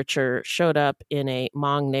hate literature showed up in a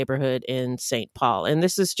Hmong neighborhood in St. Paul. And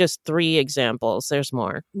this is just 3 examples. There's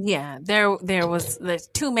more. Yeah, there's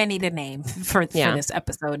too many to name for this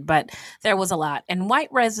episode, but there was a lot. And white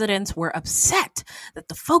residents were upset that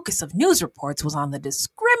the focus of news reports was on the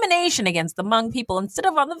discrimination against the Hmong people instead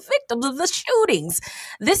of on the victims of the shootings.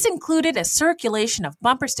 This included a circulation of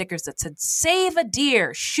bumper stickers that said, "Save a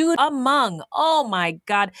deer, shoot a Hmong." Oh my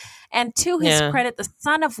God. And to his credit, the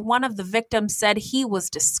son of one of the victims said he was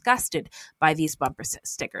disgusted by these bumper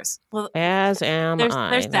stickers. Well, as am I.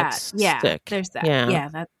 There's That's that. Yeah, sick. there's that. Yeah.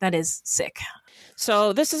 Yeah, that is sick.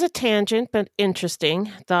 So this is a tangent, but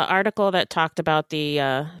interesting. The article that talked about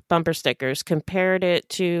the bumper stickers compared it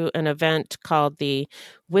to an event called the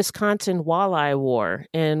Wisconsin Walleye War,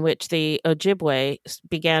 in which the Ojibwe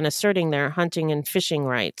began asserting their hunting and fishing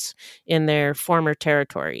rights in their former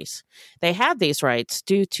territories. They had these rights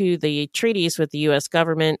due to the treaties with the U.S.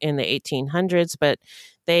 government in the 1800s, but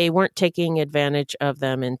they weren't taking advantage of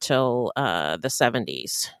them until the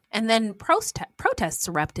 70s. And then protests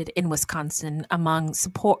erupted in Wisconsin among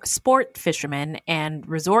sport fishermen and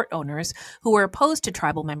resort owners who were opposed to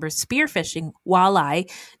tribal members spearfishing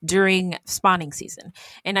walleye during spawning season.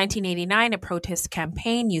 In 1989, a protest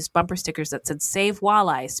campaign used bumper stickers that said, "Save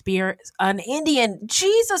walleye, spear an Indian."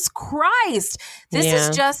 Jesus Christ. This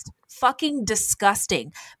is just fucking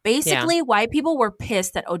disgusting. Basically, white people were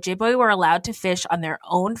pissed that Ojibwe were allowed to fish on their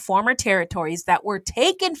own former territories that were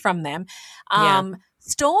taken from them,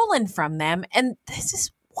 stolen from them, and this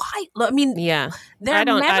is why. I mean, their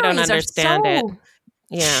memories are so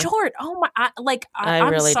short. Oh my! I'm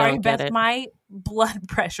really sorry, don't get Beth. it. My blood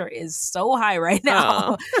pressure is so high right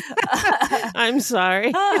now. I'm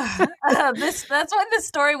sorry. That's why this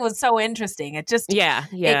story was so interesting. It just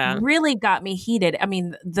it really got me heated. I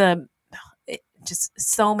mean, just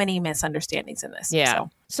so many misunderstandings in this. Yeah.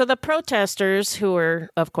 So the protesters, who were,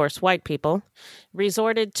 of course, white people,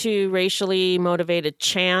 resorted to racially motivated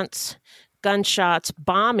chants, gunshots,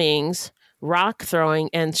 bombings, rock throwing,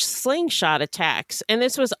 and slingshot attacks. And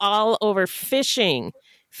this was all over fishing.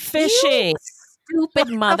 You stupid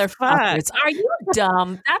motherfuckers. Are you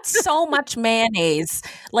dumb? That's so much mayonnaise.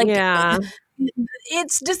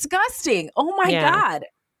 It's disgusting. Oh my God.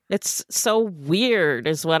 It's so weird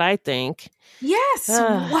is what I think. Yes.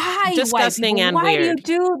 Why? Disgusting and why weird. Why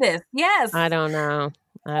do you do this? Yes. I don't know.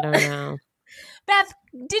 Beth,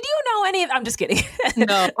 did you know any of... I'm just kidding.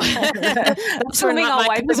 No. Assuming all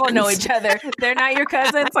white people know each other. They're not your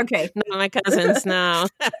cousins? Okay. Not my cousins, no.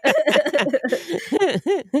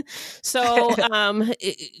 So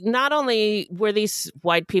not only were these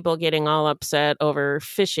white people getting all upset over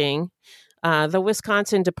fishing, the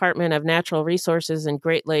Wisconsin Department of Natural Resources and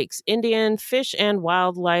Great Lakes Indian Fish and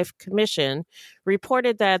Wildlife Commission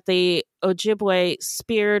reported that the Ojibwe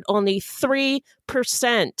speared only 3%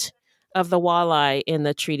 of the walleye in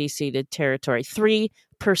the treaty-ceded territory.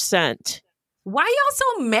 3%. Why y'all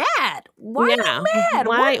so mad? Why are you mad?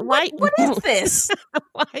 What is this?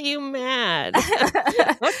 Why are you mad?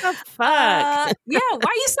 What the fuck? Why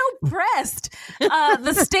are you so pressed?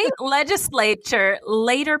 The state legislature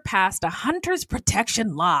later passed a hunter's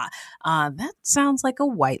protection law. That sounds like a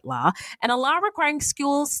white law. And a law requiring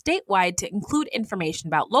schools statewide to include information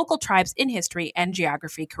about local tribes in history and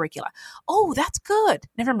geography curricula. Oh, that's good.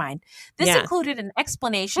 Never mind. This included an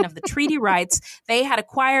explanation of the treaty rights they had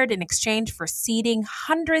acquired in exchange for ceding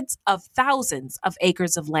hundreds of thousands of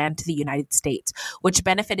acres of land to the United States, which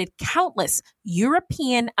benefited countless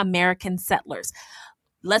European American settlers.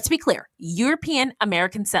 Let's be clear. European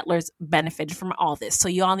American settlers benefited from all this. So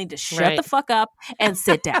you all need to shut the fuck up and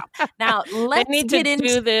sit down. Now, let's get into...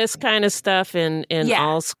 do this kind of stuff in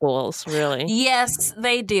all schools, really. Yes,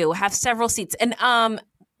 they do. Have several seats. And I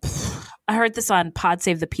heard this on Pod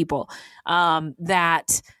Save the People,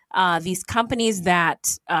 that... these companies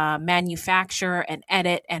that manufacture and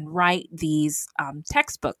edit and write these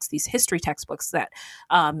textbooks, these history textbooks that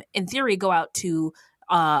in theory go out to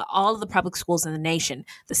all of the public schools in the nation.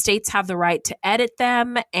 The states have the right to edit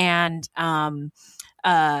them and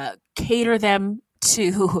cater them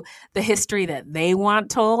to the history that they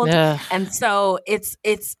want told. And so it's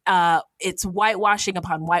whitewashing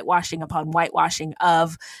upon whitewashing upon whitewashing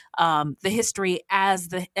of the history as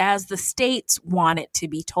the states want it to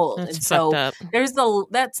be told. That's and so up. There's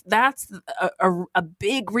that's a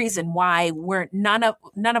big reason why none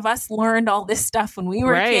of us learned all this stuff when we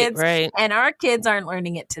were kids, and our kids aren't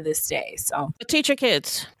learning it to this day. So teach your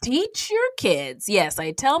kids. Teach your kids. Yes,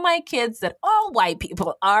 I tell my kids that all white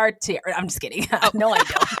people are I'm just kidding. No, I don't.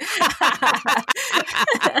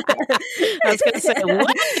 I was going to say,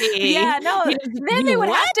 what? Yeah, no. Then they would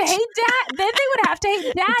have to hate Dad. Then they would have to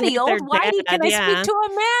hate Daddy. Old Whitey, can I speak to a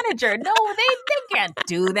manager? No, they can't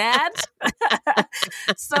do that.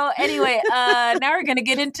 So anyway, now we're going to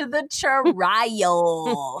get into the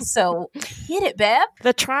trial. So hit it, Beth.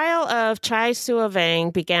 The trial of Soua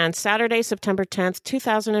Vang began Saturday, September 10th,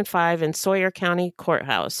 2005 in Sawyer County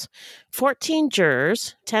Courthouse. 14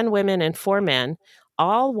 jurors, 10 women and 4 men,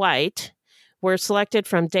 all white, were selected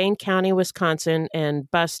from Dane County, Wisconsin,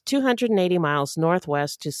 and bused 280 miles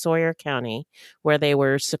northwest to Sawyer County, where they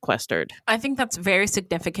were sequestered. I think that's very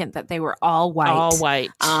significant that they were all white. All white.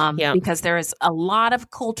 Because there is a lot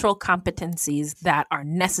of cultural competencies that are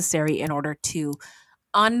necessary in order to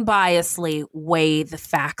unbiasedly weigh the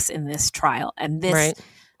facts in this trial. And this,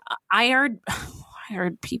 I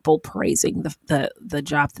heard people praising the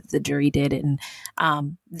job that the jury did, and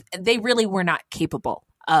they really were not capable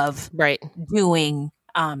of doing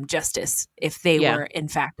justice if they were in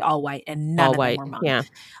fact all white and none all of white. them were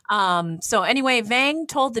Hmong. So anyway, Vang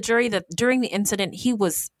told the jury that during the incident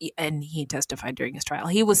and he testified during his trial,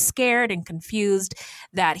 he was scared and confused,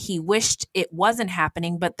 that he wished it wasn't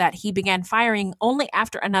happening, but that he began firing only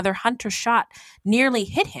after another hunter shot nearly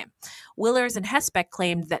hit him. Willers and Hesbeck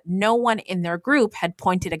claimed that no one in their group had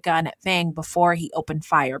pointed a gun at Vang before he opened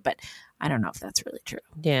fire, but I don't know if that's really true.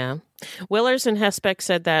 Yeah. Willers and Hesbeck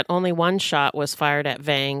said that only one shot was fired at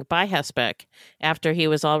Vang by Hesbeck after he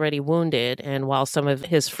was already wounded and while some of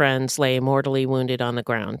his friends lay mortally wounded on the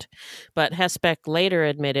ground. But Hesbeck later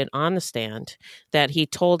admitted on the stand that he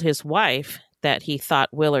told his wife that he thought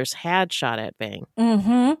Willers had shot at Vang.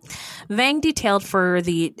 Mm-hmm. Vang detailed for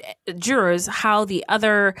the jurors how the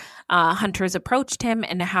other hunters approached him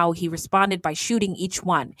and how he responded by shooting each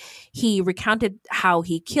one. He recounted how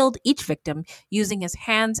he killed each victim using his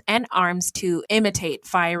hands and arms to imitate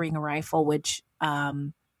firing a rifle, which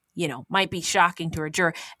might be shocking to a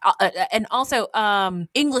juror. And also,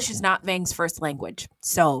 English is not Vang's first language.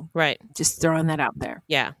 So just throwing that out there.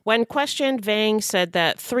 Yeah. When questioned, Vang said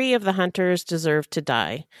that 3 of the hunters deserved to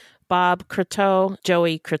die. Bob Croteau,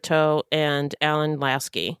 Joey Croteau, and Alan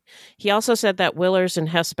Lasky. He also said that Willers and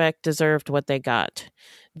Hesbeck deserved what they got.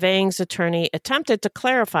 Vang's attorney attempted to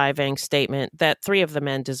clarify Vang's statement that 3 of the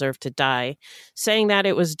men deserved to die, saying that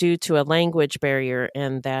it was due to a language barrier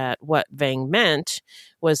and that what Vang meant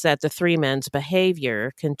was that the 3 men's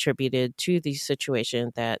behavior contributed to the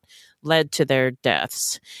situation that led to their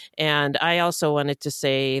deaths. And I also wanted to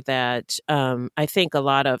say that I think a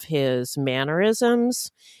lot of his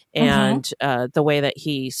mannerisms and the way that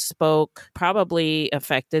he spoke probably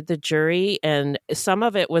affected the jury, and some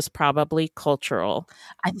of it was probably cultural.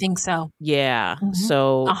 I think so. Yeah.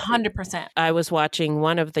 So 100%. I was watching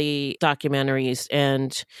one of the documentaries,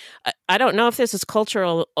 and I don't know if this is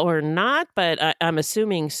cultural or not, but I'm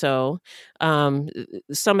assuming so.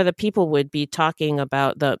 Some of the people would be talking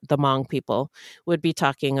about, the Hmong people would be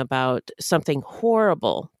talking about something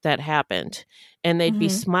horrible that happened, and they'd be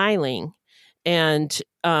smiling. And,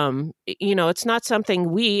 it's not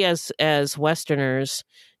something we as Westerners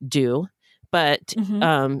do, but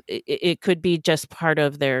it could be just part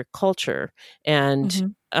of their culture.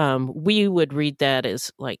 And we would read that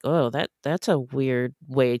as like, oh, that's a weird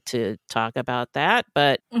way to talk about that.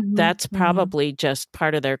 But that's probably just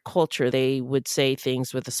part of their culture. They would say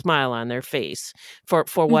things with a smile on their face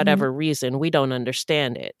for whatever reason. We don't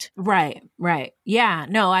understand it. Right. Yeah.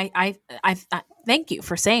 No, I thank you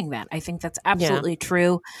for saying that. I think that's absolutely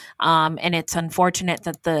true. And it's unfortunate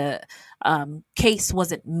that the case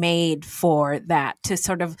wasn't made for that, to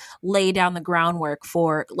sort of lay down the groundwork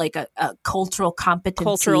for like a cultural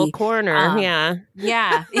competency. Cultural corner. Yeah.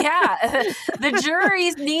 The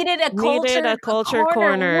juries needed a culture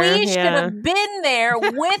corner. We should have been there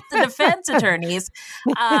with the defense attorneys.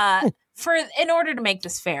 In order to make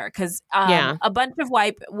this fair, because a bunch of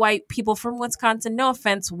white people from Wisconsin, no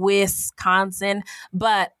offense, Wisconsin,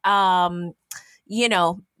 but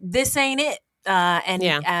this ain't it.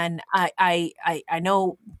 And I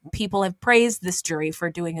know people have praised this jury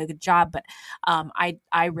for doing a good job, but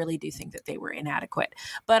I really do think that they were inadequate.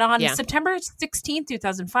 But on September 16,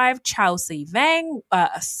 2005, Soua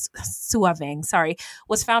Vang,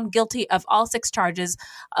 was found guilty of all 6 charges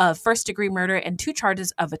of first-degree murder and 2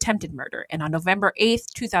 charges of attempted murder. And on November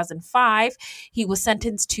 8th, 2005, he was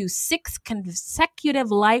sentenced to 6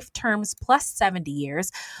 consecutive life terms plus 70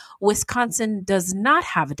 years. Wisconsin does not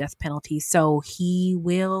have a death penalty, so he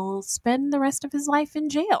will spend the rest of his life in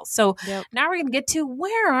jail. So now we're going to get to,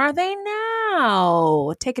 where are they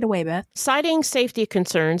now? Take it away, Beth. Citing safety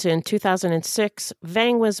concerns in 2006,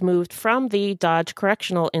 Vang was moved from the Dodge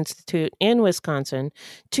Correctional Institute in Wisconsin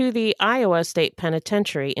to the Iowa State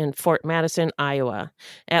Penitentiary in Fort Madison, Iowa.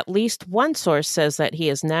 At least one source says that he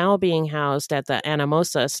is now being housed at the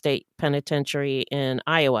Anamosa State Penitentiary in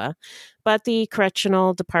Iowa, but the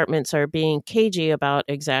correctional departments are being cagey about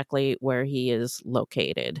exactly where he is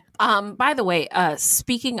located. By the way,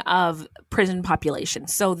 speaking of prison population,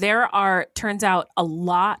 so there are, turns out, a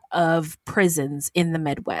lot of prisons in the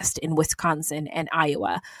Midwest, in Wisconsin and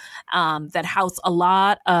Iowa, that house a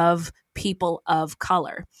lot of people of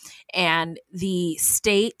color. And the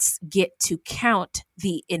states get to count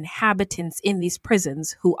the inhabitants in these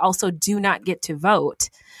prisons who also do not get to vote,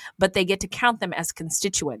 but they get to count them as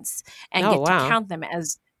constituents and to count them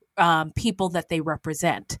as people that they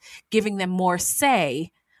represent, giving them more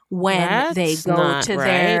say when they go to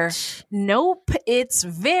their nope, it's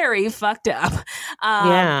very fucked up.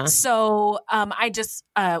 So I just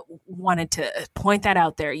wanted to point that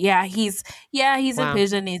out there. He's in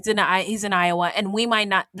prison. He's in Iowa, and we might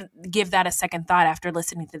not give that a second thought after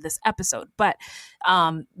listening to this episode. But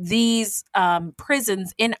these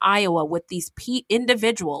prisons in Iowa with these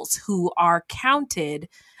individuals who are counted.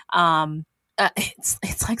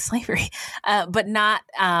 It's like slavery, but not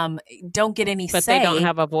don't get any but say. They don't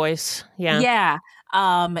have a voice.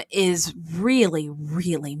 Is really,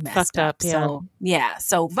 really messed up.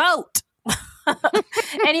 So vote.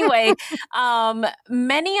 Anyway,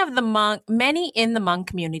 many in the Hmong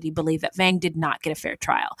community believe that Vang did not get a fair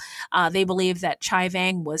trial. They believe that Chai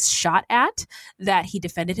Vang was shot at, that he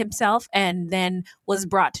defended himself, and then was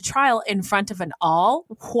brought to trial in front of an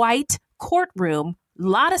all-white courtroom. A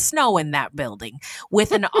lot of snow in that building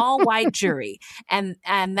with an all-white jury, and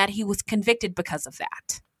that he was convicted because of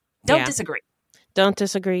that. Don't disagree. Don't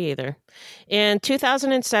disagree either. In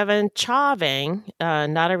 2007, Cha Vang,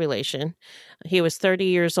 not a relation, he was 30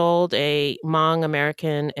 years old, a Hmong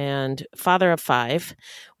American and father of 5,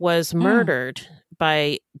 was murdered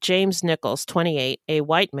by James Nichols, 28, a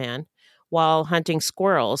white man, while hunting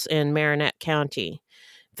squirrels in Marinette County.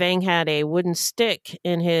 Vang had a wooden stick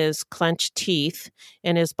in his clenched teeth,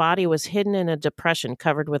 and his body was hidden in a depression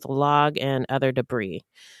covered with log and other debris.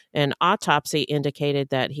 An autopsy indicated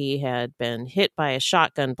that he had been hit by a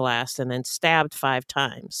shotgun blast and then stabbed 5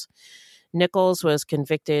 times. Nichols was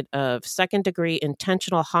convicted of second-degree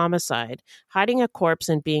intentional homicide, hiding a corpse,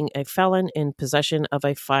 and being a felon in possession of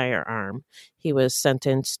a firearm. He was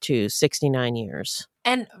sentenced to 69 years.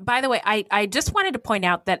 And by the way, I just wanted to point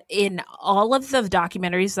out that in all of the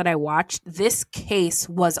documentaries that I watched, this case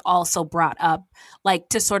was also brought up, like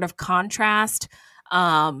to sort of contrast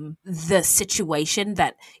the situation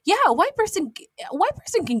that a white person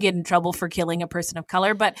can get in trouble for killing a person of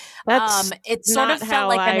color, but it sort of felt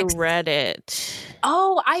like I read it.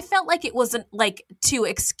 Oh, I felt like it wasn't like to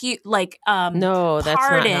excuse no, that's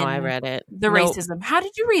not how I read it. The racism. How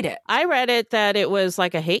did you read it? I read it that it was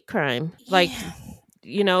like a hate crime,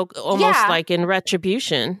 almost like in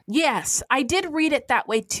retribution. Yes, I did read it that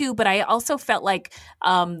way too, but I also felt like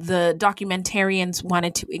the documentarians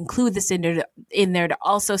wanted to include this in there to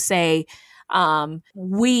also say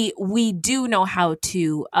we do know how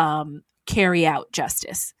to carry out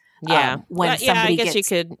justice. When somebody I guess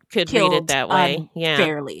gets you could read it that way.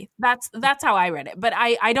 Fairly. That's how I read it. But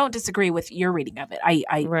I don't disagree with your reading of it.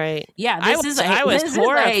 Right. Yeah. I was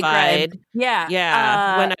horrified.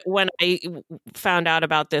 Yeah. When I found out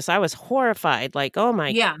about this, I was horrified. Like, oh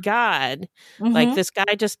my God. Mm-hmm. Like this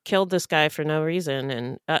guy just killed this guy for no reason.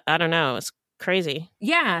 And I don't know. It's crazy.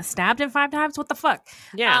 Yeah, stabbed him 5 times. What the fuck?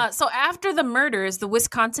 Yeah. So after the murders, the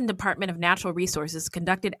Wisconsin Department of Natural Resources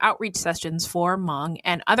conducted outreach sessions for Hmong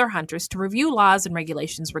and other hunters to review laws and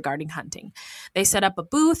regulations regarding hunting. They set up a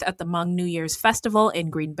booth at the Hmong New Year's Festival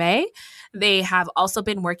in Green Bay. They have also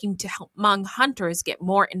been working to help Hmong hunters get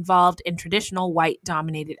more involved in traditional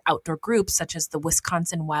white-dominated outdoor groups such as the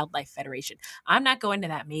Wisconsin Wildlife Federation. I'm not going to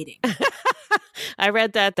that meeting. I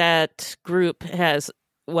read that group has,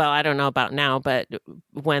 well, I don't know about now, but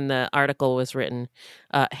when the article was written,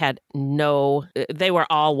 they were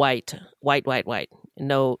all white.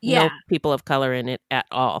 No people of color in it at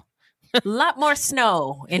all. A lot more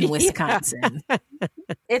snow in Wisconsin.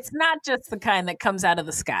 It's not just the kind that comes out of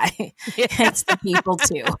the sky. It's the people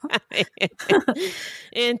too.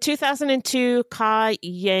 In 2002, Ka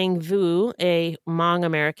Yang Vu, a Hmong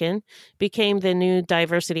American, became the new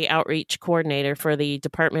diversity outreach coordinator for the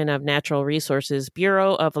Department of Natural Resources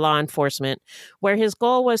Bureau of Law Enforcement, where his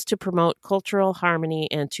goal was to promote cultural harmony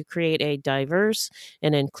and to create a diverse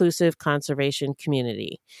and inclusive conservation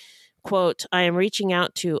community. Quote, I am reaching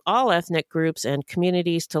out to all ethnic groups and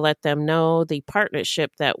communities to let them know the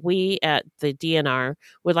partnership that we at the DNR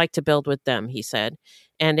would like to build with them, he said.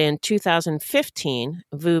 And in 2015,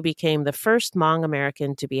 Vu became the first Hmong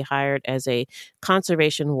American to be hired as a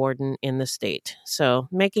conservation warden in the state. So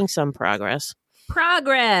making some progress.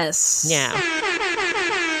 Yeah.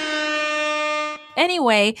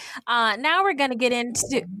 Anyway, now we're going to get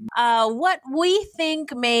into what we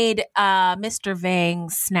think made Mr. Vang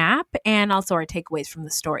snap and also our takeaways from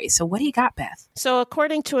the story. So what do you got, Beth? So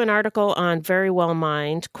according to an article on Very Well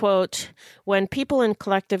Mind, quote, when people in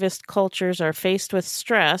collectivist cultures are faced with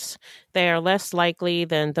stress, they are less likely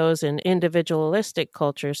than those in individualistic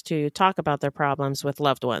cultures to talk about their problems with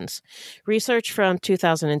loved ones. Research from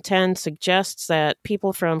 2010 suggests that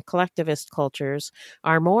people from collectivist cultures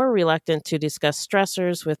are more reluctant to discuss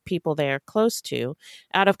stressors with people they are close to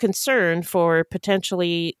out of concern for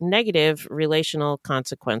potentially negative relational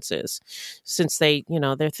consequences. Since they're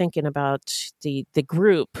thinking about the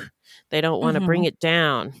group, they don't want to bring it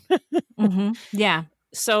down. Yeah.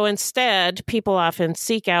 So instead, people often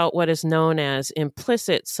seek out what is known as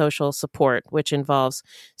implicit social support, which involves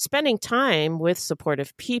spending time with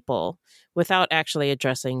supportive people without actually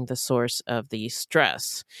addressing the source of the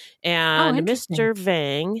stress. And Mr.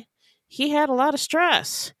 Vang, he had a lot of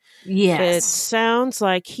stress. Yes. It sounds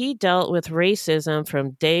like he dealt with racism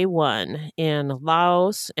from day one in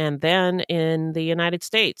Laos and then in the United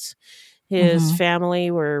States. His family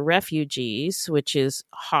were refugees, which is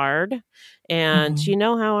hard. And you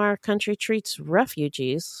know how our country treats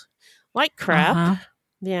refugees? Like crap.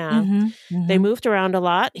 Yeah. They moved around a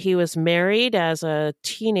lot. He was married as a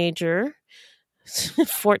teenager,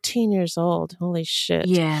 14 years old. Holy shit.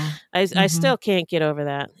 Yeah. I still can't get over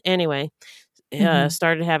that. Anyway,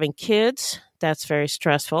 started having kids. That's very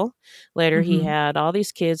stressful. Later, he had all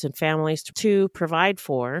these kids and families to provide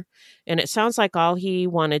for. And it sounds like all he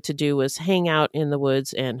wanted to do was hang out in the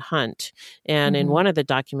woods and hunt. And in one of the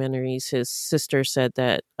documentaries, his sister said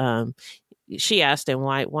that she asked him,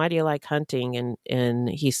 why do you like hunting? And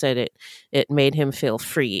he said it made him feel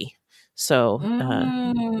free. So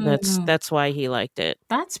that's why he liked it.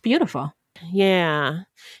 That's beautiful. Yeah.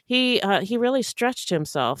 He really stretched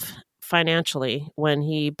himself financially when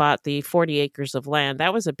he bought the 40 acres of land.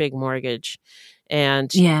 That was a big mortgage.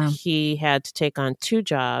 And he had to take on 2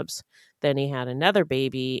 jobs. Then he had another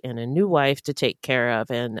baby and a new wife to take care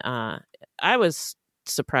of. And I was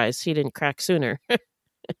surprised he didn't crack sooner.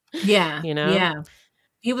 Yeah. Yeah.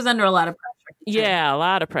 He was under a lot of pressure. Yeah, a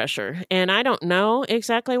lot of pressure. And I don't know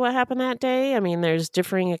exactly what happened that day. I mean, there's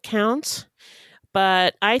differing accounts.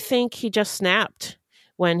 But I think he just snapped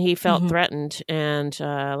when he felt threatened. And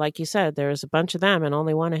like you said, there was a bunch of them and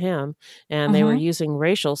only one of him. And they were using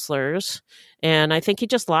racial slurs. And I think he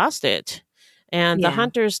just lost it. And the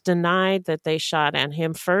hunters denied that they shot at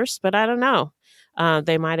him first, but I don't know.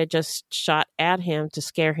 They might have just shot at him to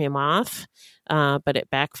scare him off, but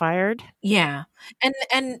it backfired. Yeah.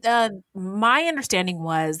 And my understanding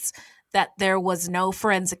was that there was no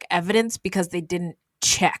forensic evidence because they didn't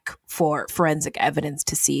check for forensic evidence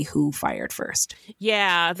to see who fired first.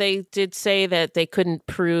 Yeah, they did say that they couldn't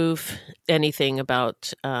prove anything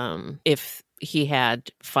about if he had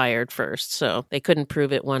fired first. So they couldn't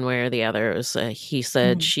prove it one way or the other. It was a he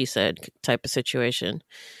said, she said type of situation.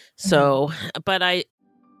 So, but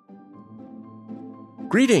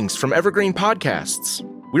Greetings from Evergreen Podcasts.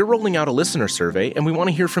 We're rolling out a listener survey and we want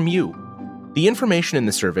to hear from you. The information in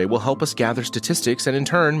the survey will help us gather statistics and in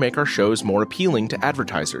turn make our shows more appealing to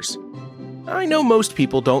advertisers. I know most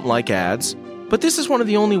people don't like ads, but this is one of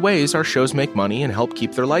the only ways our shows make money and help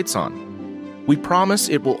keep their lights on. We promise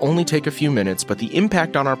it will only take a few minutes, but the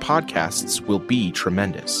impact on our podcasts will be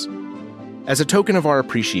tremendous. As a token of our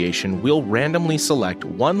appreciation, we'll randomly select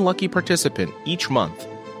one lucky participant each month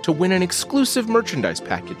to win an exclusive merchandise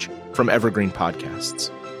package from Evergreen Podcasts.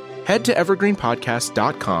 Head to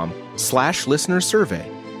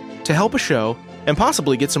evergreenpodcast.com/listener-survey to help a show and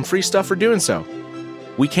possibly get some free stuff for doing so.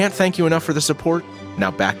 We can't thank you enough for the support.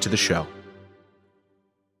 Now back to the show.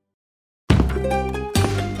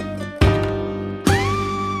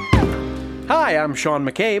 Hi, I'm Sean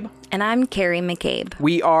McCabe. And I'm Carrie McCabe.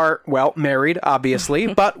 We are, well, married,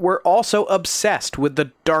 obviously, but we're also obsessed with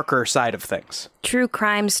the darker side of things. True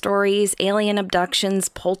crime stories, alien abductions,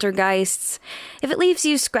 poltergeists. If it leaves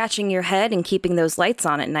you scratching your head and keeping those lights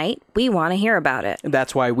on at night, we want to hear about it.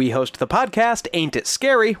 That's why we host the podcast, Ain't It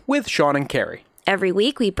Scary, with Sean and Carrie. Every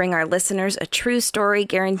week, we bring our listeners a true story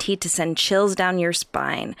guaranteed to send chills down your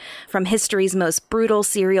spine. From history's most brutal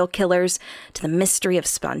serial killers to the mystery of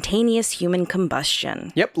spontaneous human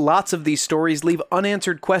combustion. Yep, lots of these stories leave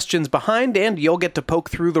unanswered questions behind, and you'll get to poke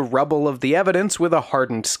through the rubble of the evidence with a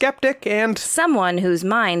hardened skeptic and someone whose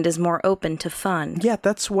mind is more open to fun. Yeah,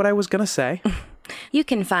 that's what I was gonna say. You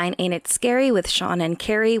can find Ain't It Scary with Sean and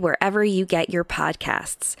Carrie wherever you get your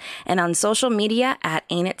podcasts, and on social media at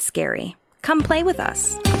Ain't It Scary. Come play with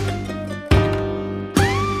us.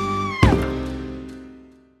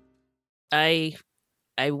 I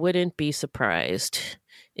wouldn't be surprised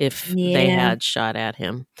if they had shot at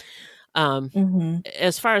him.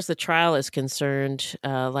 As far as the trial is concerned,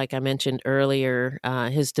 like I mentioned earlier,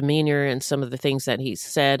 his demeanor and some of the things that he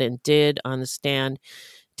said and did on the stand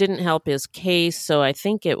didn't help his case. So I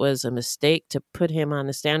think it was a mistake to put him on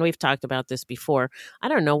the stand. We've talked about this before. I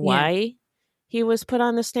don't know why he was put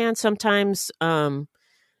on the stand. Sometimes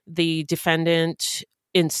the defendant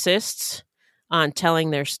insists on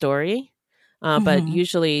telling their story. But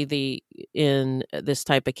usually in this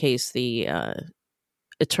type of case, the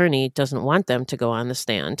attorney doesn't want them to go on the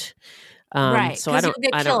stand. Right. So Because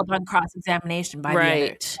you'll get killed on cross-examination by the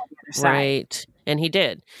other side. Right. And he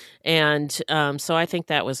did. And so I think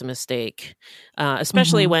that was a mistake,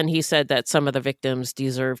 especially when he said that some of the victims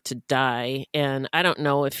deserved to die. And I don't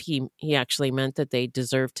know if he actually meant that they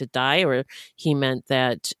deserved to die, or he meant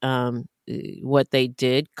that what they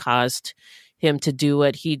did caused him to do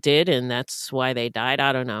what he did, and that's why they died.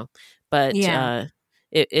 I don't know. But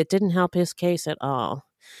it didn't help his case at all.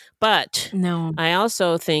 But no, I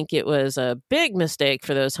also think it was a big mistake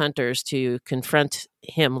for those hunters to confront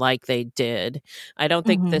him like they did. I don't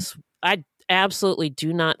think I absolutely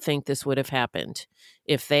do not think this would have happened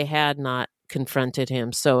if they had not confronted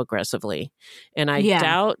him so aggressively. And I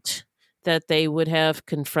doubt that they would have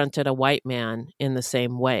confronted a white man in the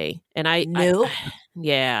same way. And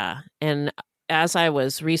And as I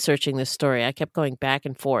was researching this story, I kept going back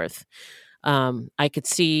and forth. I could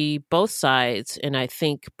see both sides, and I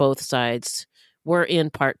think both sides were in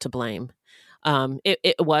part to blame.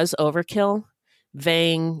 It was overkill.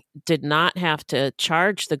 Vang did not have to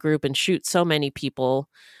charge the group and shoot so many people,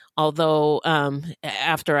 although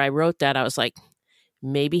after I wrote that, I was like,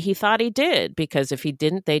 maybe he thought he did, because if he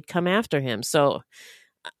didn't, they'd come after him. So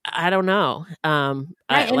I don't know. And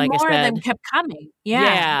more of them kept coming.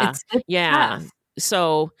 It's tough.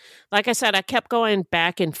 So, like I said, I kept going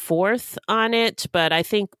back and forth on it, but I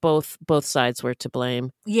think both sides were to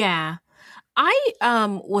blame. Yeah. I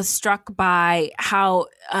was struck by how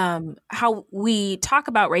we talk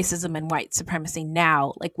about racism and white supremacy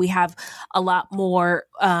now. Like, we have a lot more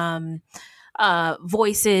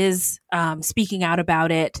voices speaking out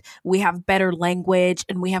about it. We have better language,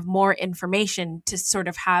 and we have more information to sort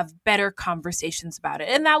of have better conversations about it.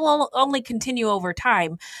 And that will only continue over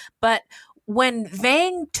time. But when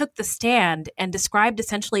Vang took the stand and described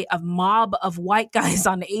essentially a mob of white guys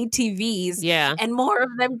on ATVs, and more of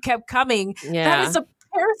them kept coming, that is a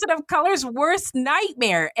person of color's worst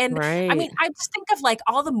nightmare. And I mean, I just think of like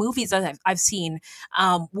all the movies that I've seen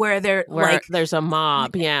where there's a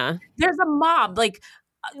mob. There's a mob. Like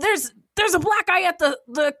there's a black guy at the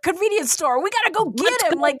convenience store. We gotta go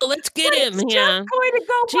get him. Let's get him. Going to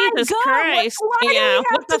go Jesus buy gum. Christ. Why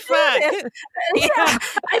What the fuck?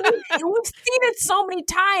 I mean, we've seen it so many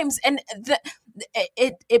times, and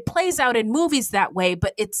it plays out in movies that way.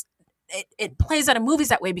 But it plays out in movies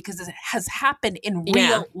that way because it has happened in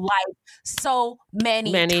real life so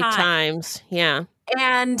many times. Yeah,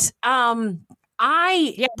 and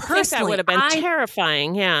I personally, think that would have been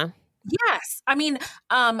terrifying. Yeah. Yes. I mean,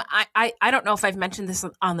 I don't know if I've mentioned this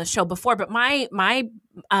on the show before, but my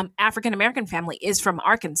African-American family is from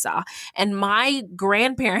Arkansas, and my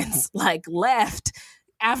grandparents left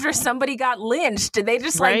after somebody got lynched, and they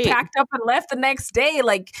just packed up and left the next day.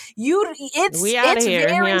 It's very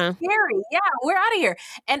scary. Yeah, we're out of here.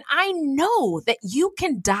 And I know that you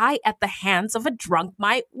can die at the hands of a drunk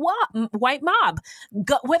white mob,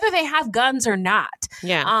 whether they have guns or not.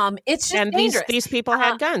 Yeah. It's just and dangerous. These people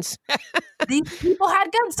had guns. These people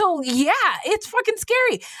had guns. So yeah, it's fucking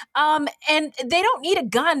scary. And they don't need a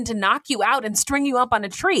gun to knock you out and string you up on a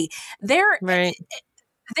tree.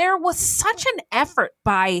 There was such an effort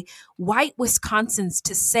by white Wisconsins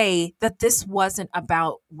to say that this wasn't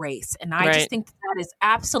about race. And I just think that is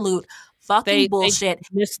absolute fucking bullshit.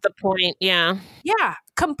 They missed the point. Yeah. Yeah,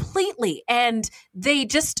 completely. And they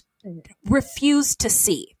just refused to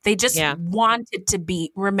see. They just wanted to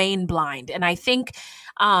remain blind. And I think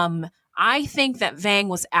that Vang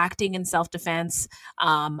was acting in self-defense.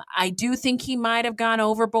 I do think he might have gone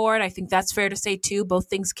overboard. I think that's fair to say too. Both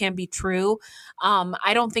things can be true.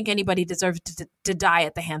 I don't think anybody deserves to die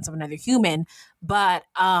at the hands of another human, but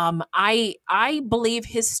I believe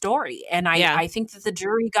his story, and I think that the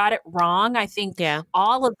jury got it wrong. I think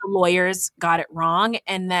all of the lawyers got it wrong,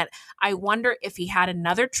 and that I wonder if he had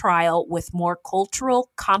another trial with more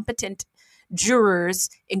cultural competent jurors,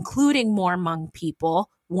 including more Hmong people,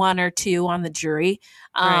 one or two on the jury,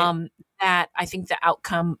 that I think the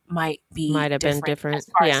outcome might have been different as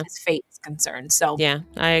far as his fate is concerned. So yeah,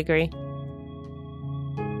 I agree.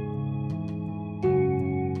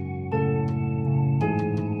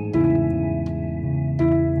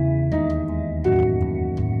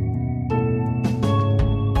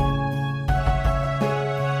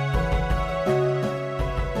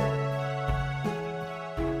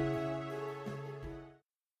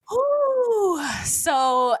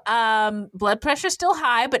 So blood pressure still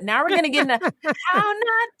high, but now we're going to get into how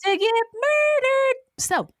not to get murdered.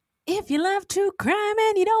 So if you love true crime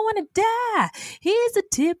and you don't want to die, here's a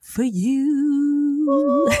tip for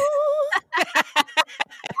you.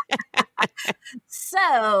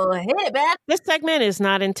 So, hit it, Beth. This segment is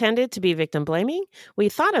not intended to be victim blaming. We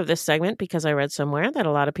thought of this segment because I read somewhere that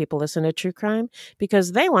a lot of people listen to true crime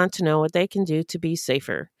because they want to know what they can do to be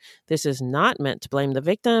safer. This is not meant to blame the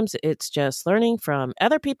victims. It's just learning from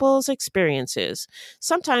other people's experiences.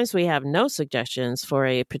 Sometimes we have no suggestions for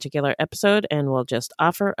a particular episode and we'll just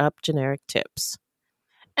offer up generic tips.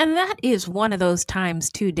 And that is one of those times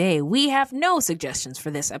today. We have no suggestions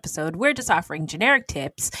for this episode. We're just offering generic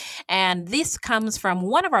tips. And this comes from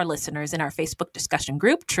one of our listeners in our Facebook discussion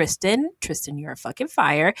group, Tristan. Tristan, you're a fucking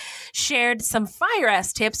fire. Shared some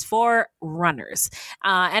fire-ass tips for runners.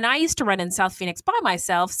 And I used to run in South Phoenix by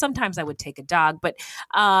myself. Sometimes I would take a dog. But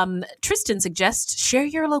Tristan suggests share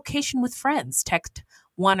your location with friends. Text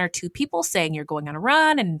 1 or 2 people saying you're going on a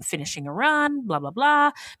run and finishing a run, blah, blah,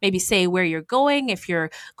 blah. Maybe say where you're going, if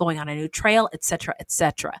you're going on a new trail, etc.,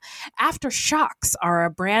 etc. Aftershocks are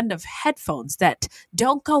a brand of headphones that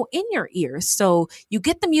don't go in your ears. So you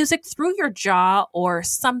get the music through your jaw or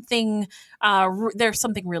something. There's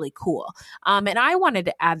something really cool. And I wanted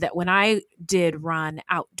to add that when I did run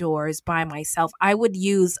outdoors by myself, I would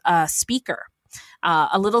use a speaker.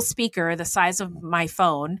 A little speaker the size of my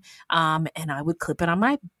phone, and I would clip it on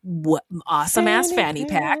my awesome-ass fanny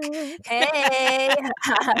pack. Hey!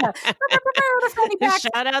 Fanny pack.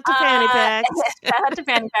 Shout out to fanny packs. Shout out to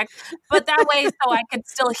fanny packs. But that way, so I could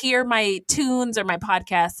still hear my tunes or my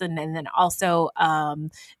podcasts and then also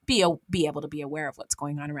be able to be aware of what's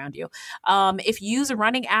going on around you. If you use a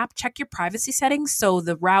running app, check your privacy settings so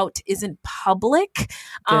the route isn't public.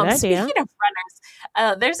 Speaking of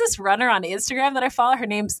runners, there's this runner on Instagram that I follow. Her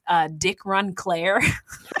name's Dick Run Claire.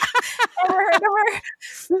 Ever heard of her?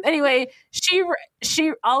 Anyway, she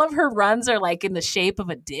all of her runs are like in the shape of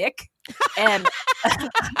a dick, and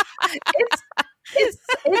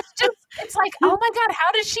it's like, oh my God,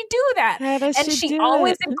 how does she do that? And she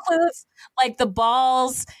always includes like the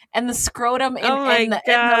balls and the scrotum and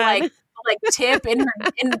the like tip in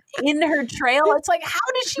her trail. It's like, how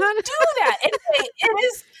does she do that? Anyway, it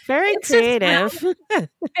is very creative.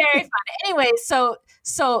 Very fun. Anyway, so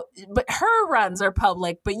but her runs are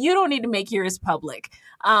public, but you don't need to make yours public.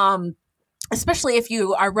 Especially if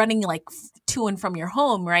you are running like to and from your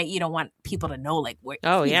home, right? You don't want people to know like where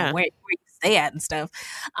you stay at and stuff.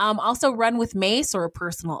 Also run with mace or a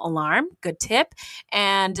personal alarm. Good tip.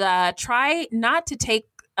 And try not to take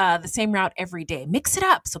the same route every day. Mix it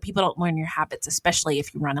up so people don't learn your habits, especially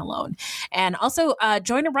if you run alone. And also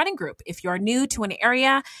join a running group if you're new to an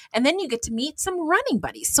area, and then you get to meet some running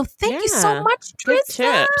buddies. So thank you so much, Tristan.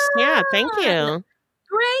 Good tips. Yeah, thank you.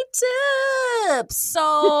 Great tips.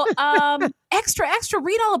 So extra,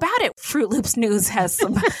 read all about it. Fruit Loops News has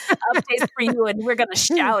some updates for you, and we're going to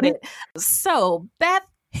shout it. So, Beth,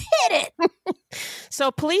 hit it.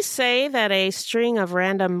 So police say that a string of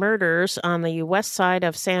random murders on the west side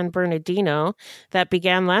of San Bernardino that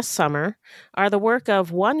began last summer are the work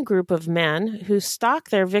of one group of men who stalk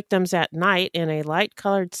their victims at night in a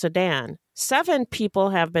light-colored sedan. 7 people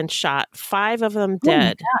have been shot, 5 of them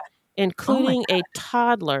dead, including a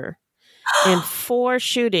toddler, in 4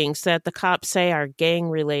 shootings that the cops say are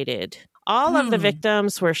gang-related. All of the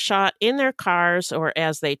victims were shot in their cars or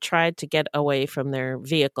as they tried to get away from their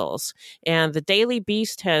vehicles. And the Daily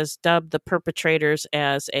Beast has dubbed the perpetrators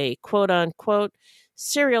as a quote-unquote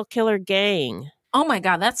serial killer gang. Oh my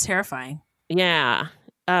God, that's terrifying. Yeah.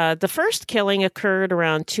 The first killing occurred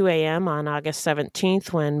around 2 a.m. on August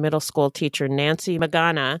 17th when middle school teacher Nancy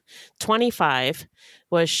Magana, 25,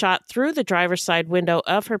 was shot through the driver's side window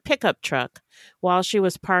of her pickup truck while she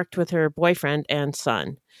was parked with her boyfriend and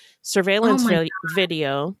son. Surveillance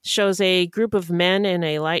video shows a group of men in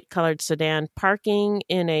a light-colored sedan parking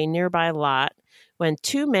in a nearby lot when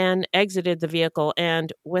 2 men exited the vehicle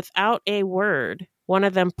and, without a word, one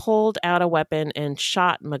of them pulled out a weapon and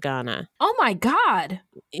shot Magana. Oh my God.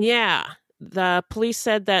 Yeah. The police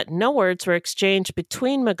said that no words were exchanged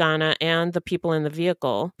between Magana and the people in the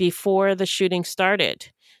vehicle before the shooting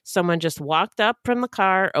started. Someone just walked up from the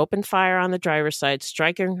car, opened fire on the driver's side,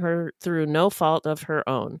 striking her through no fault of her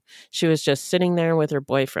own. She was just sitting there with her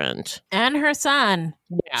boyfriend. And her son.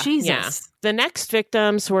 Yeah, Jesus. Yeah. The next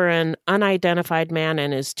victims were an unidentified man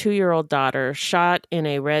and his 2-year-old daughter, shot in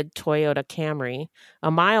a red Toyota Camry, a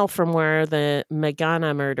mile from where the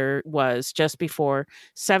Magana murder was, just before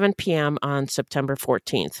 7 p.m. on September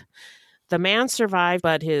 14th. The man survived,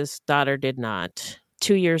 but his daughter did not.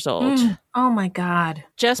 2 years old. Oh, my God.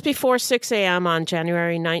 Just before 6 a.m. on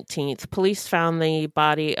January 19th, police found the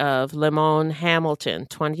body of Lemon Hamilton,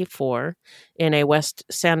 24, in a West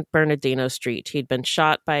San Bernardino street. He'd been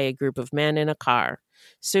shot by a group of men in a car.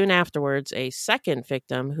 Soon afterwards, a second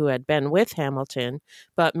victim who had been with Hamilton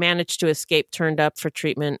but managed to escape turned up for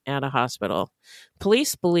treatment at a hospital.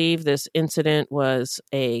 Police believe this incident was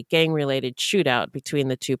a gang-related shootout between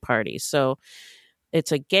the two parties. So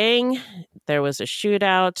it's a gang, there was a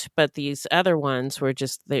shootout, but these other ones were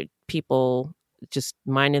just the people just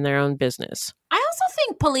minding their own business. I also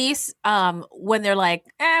think police, when they're like,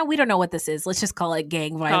 we don't know what this is, let's just call it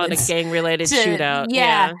gang violence. Call it a gang-related shootout.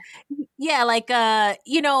 Yeah, like,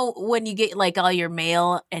 when you get, like, all your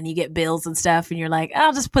mail and you get bills and stuff, and you're like,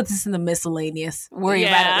 I'll just put this in the miscellaneous. Worry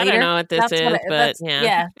about it later. I don't know what this is, but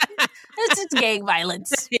yeah. This is gang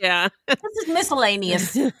violence. Yeah. This is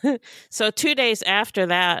miscellaneous. So 2 days after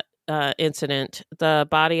that incident, the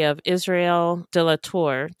body of Israel de la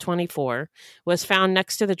Tour, 24, was found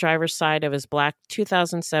next to the driver's side of his black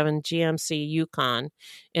 2007 GMC Yukon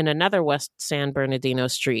in another West San Bernardino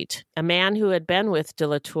street. A man who had been with de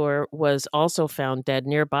la Tour was also found dead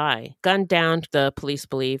nearby, gunned down, the police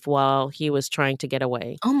believe, while he was trying to get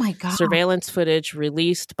away. Oh my God. Surveillance footage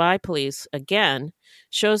released by police again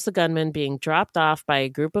shows the gunman being dropped off by a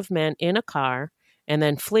group of men in a car and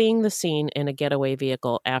then fleeing the scene in a getaway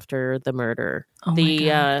vehicle after the murder.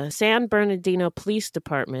 The San Bernardino Police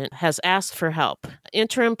Department has asked for help.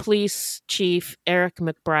 Interim Police Chief Eric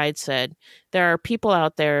McBride said, there are people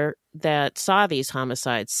out there that saw these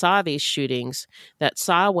homicides, saw these shootings, that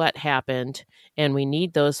saw what happened, and we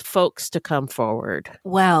need those folks to come forward.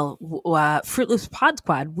 Well, Fruit Loops Pod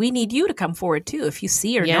Squad, we need you to come forward too. If you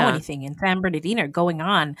see or know anything in San Bernardino going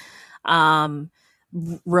on,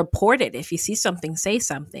 report it. If you see something, say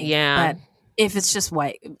something. Yeah. But if it's just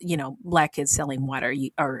white, black kids selling water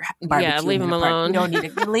or barbecue, leave them alone. You don't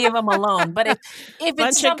need to leave them alone. But if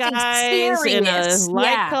it's something serious, in a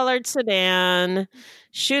light-colored sedan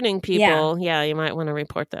shooting people, you might want to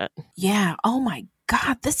report that. Yeah. Oh my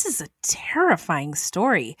God, this is a terrifying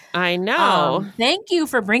story. I know. Thank you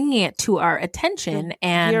for bringing it to our attention.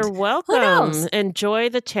 And you're welcome. Enjoy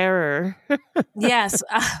the terror. Yes.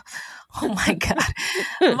 Oh my God.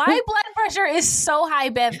 My blood pressure is so high,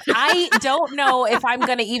 Beth. I don't know if I'm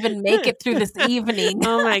going to even make it through this evening.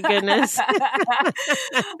 Oh my goodness.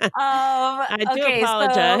 I do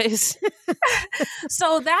apologize.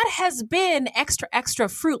 So that has been Extra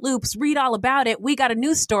Fruit Loops. Read all about it. We got a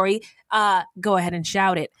news story. Go ahead and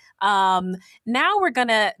shout it. Now we're going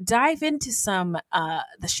to dive into some,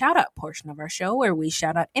 the shout out portion of our show where we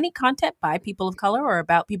shout out any content by people of color or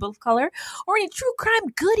about people of color or any true crime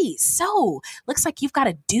goodies. So looks like you've got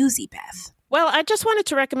a doozy, Beth. Well, I just wanted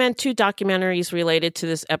to recommend 2 documentaries related to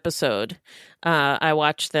this episode. I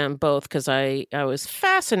watched them both because I was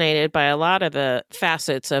fascinated by a lot of the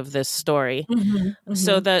facets of this story.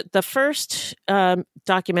 So the first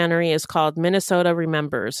documentary is called Minnesota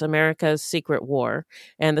Remembers, America's Secret War.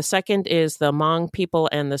 And the second is The Hmong People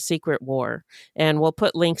and the Secret War. And we'll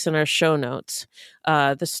put links in our show notes.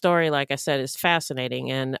 The story, like I said, is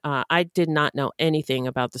fascinating. And I did not know anything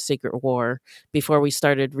about the Secret War before we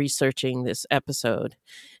started researching this episode.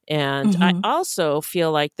 And I also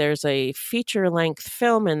feel like there's a feature-length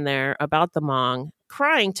film in there about the Hmong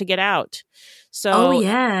crying to get out. So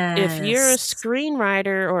if you're a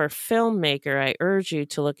screenwriter or a filmmaker, I urge you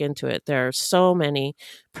to look into it. There are so many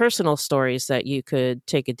personal stories that you could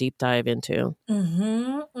take a deep dive into.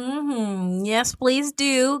 Yes, please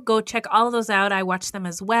do. Go check all of those out. I watched them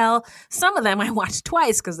as well. Some of them I watched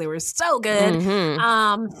twice because they were so good.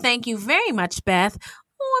 Thank you very much, Beth.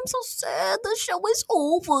 Oh, I'm so sad the show is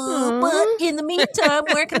over. But in the meantime,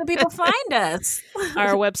 where can the people find us?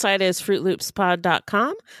 Our website is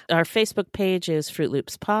fruitloopspod.com. Our Facebook page is Fruit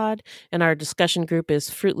Loops Pod, and our discussion group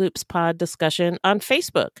is Fruit Loops Pod Discussion on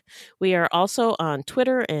Facebook. We are also on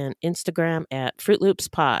Twitter and Instagram at Fruit Loops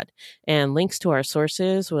Pod, and links to our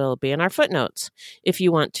sources will be in our footnotes. If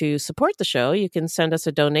you want to support the show, you can send us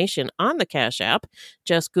a donation on the Cash App.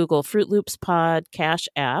 Just Google Fruit Loops Pod Cash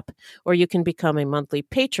App, or you can become a monthly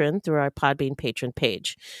patron through our Podbean patron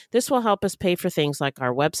page. This will help us pay for things like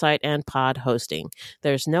our website and pod hosting.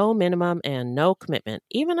 There's no minimum and no commitment.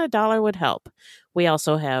 Even $1 would help. We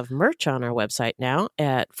also have merch on our website now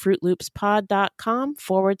at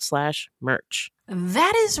fruitloopspod.com/merch.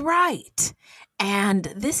 That is right. And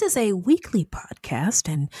this is a weekly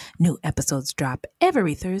podcast and new episodes drop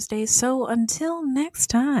every Thursday. So until next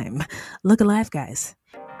time, look alive, guys.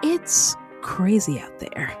 It's crazy out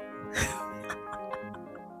there.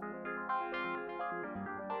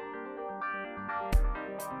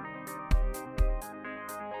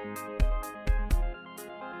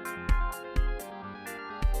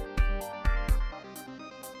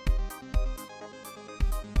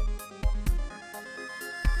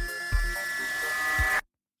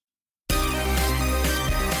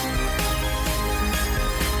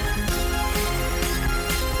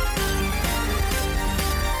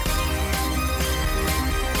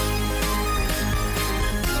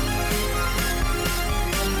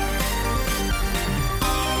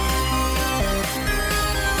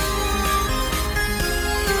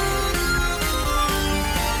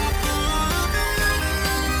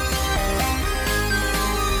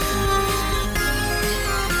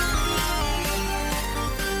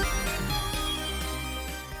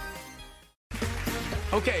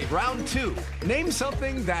 Okay, round two. Name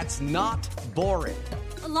something that's not boring.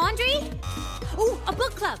 A laundry? Ooh, a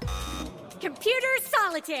book club. Computer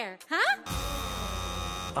solitaire, huh?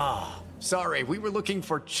 Ah, oh, sorry, we were looking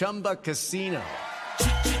for Chumba Casino.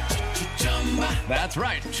 That's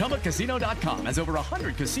right, ChumbaCasino.com has over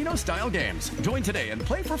 100 casino-style games. Join today and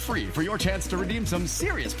play for free for your chance to redeem some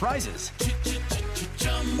serious prizes.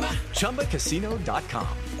 ChumbaCasino.com.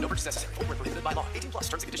 No purchase necessary. Void where prohibited by law. 18+.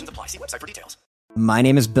 Terms and conditions apply. See website for details. My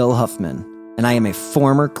name is Bill Huffman, and I am a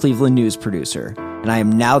former Cleveland news producer, and I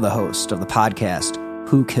am now the host of the podcast,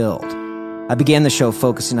 Who Killed? I began the show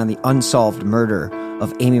focusing on the unsolved murder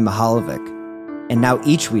of Amy Mihaljevic, and now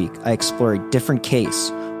each week I explore a different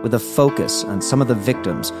case with a focus on some of the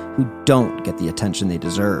victims who don't get the attention they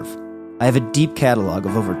deserve. I have a deep catalog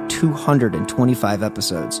of over 225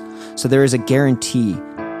 episodes, so there is a guarantee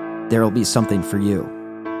there will be something for you.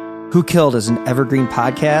 Who Killed is an evergreen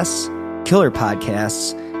podcasts, killer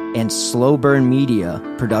podcasts, and slow burn media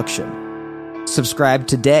production. Subscribe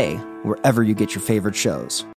today wherever you get your favorite shows.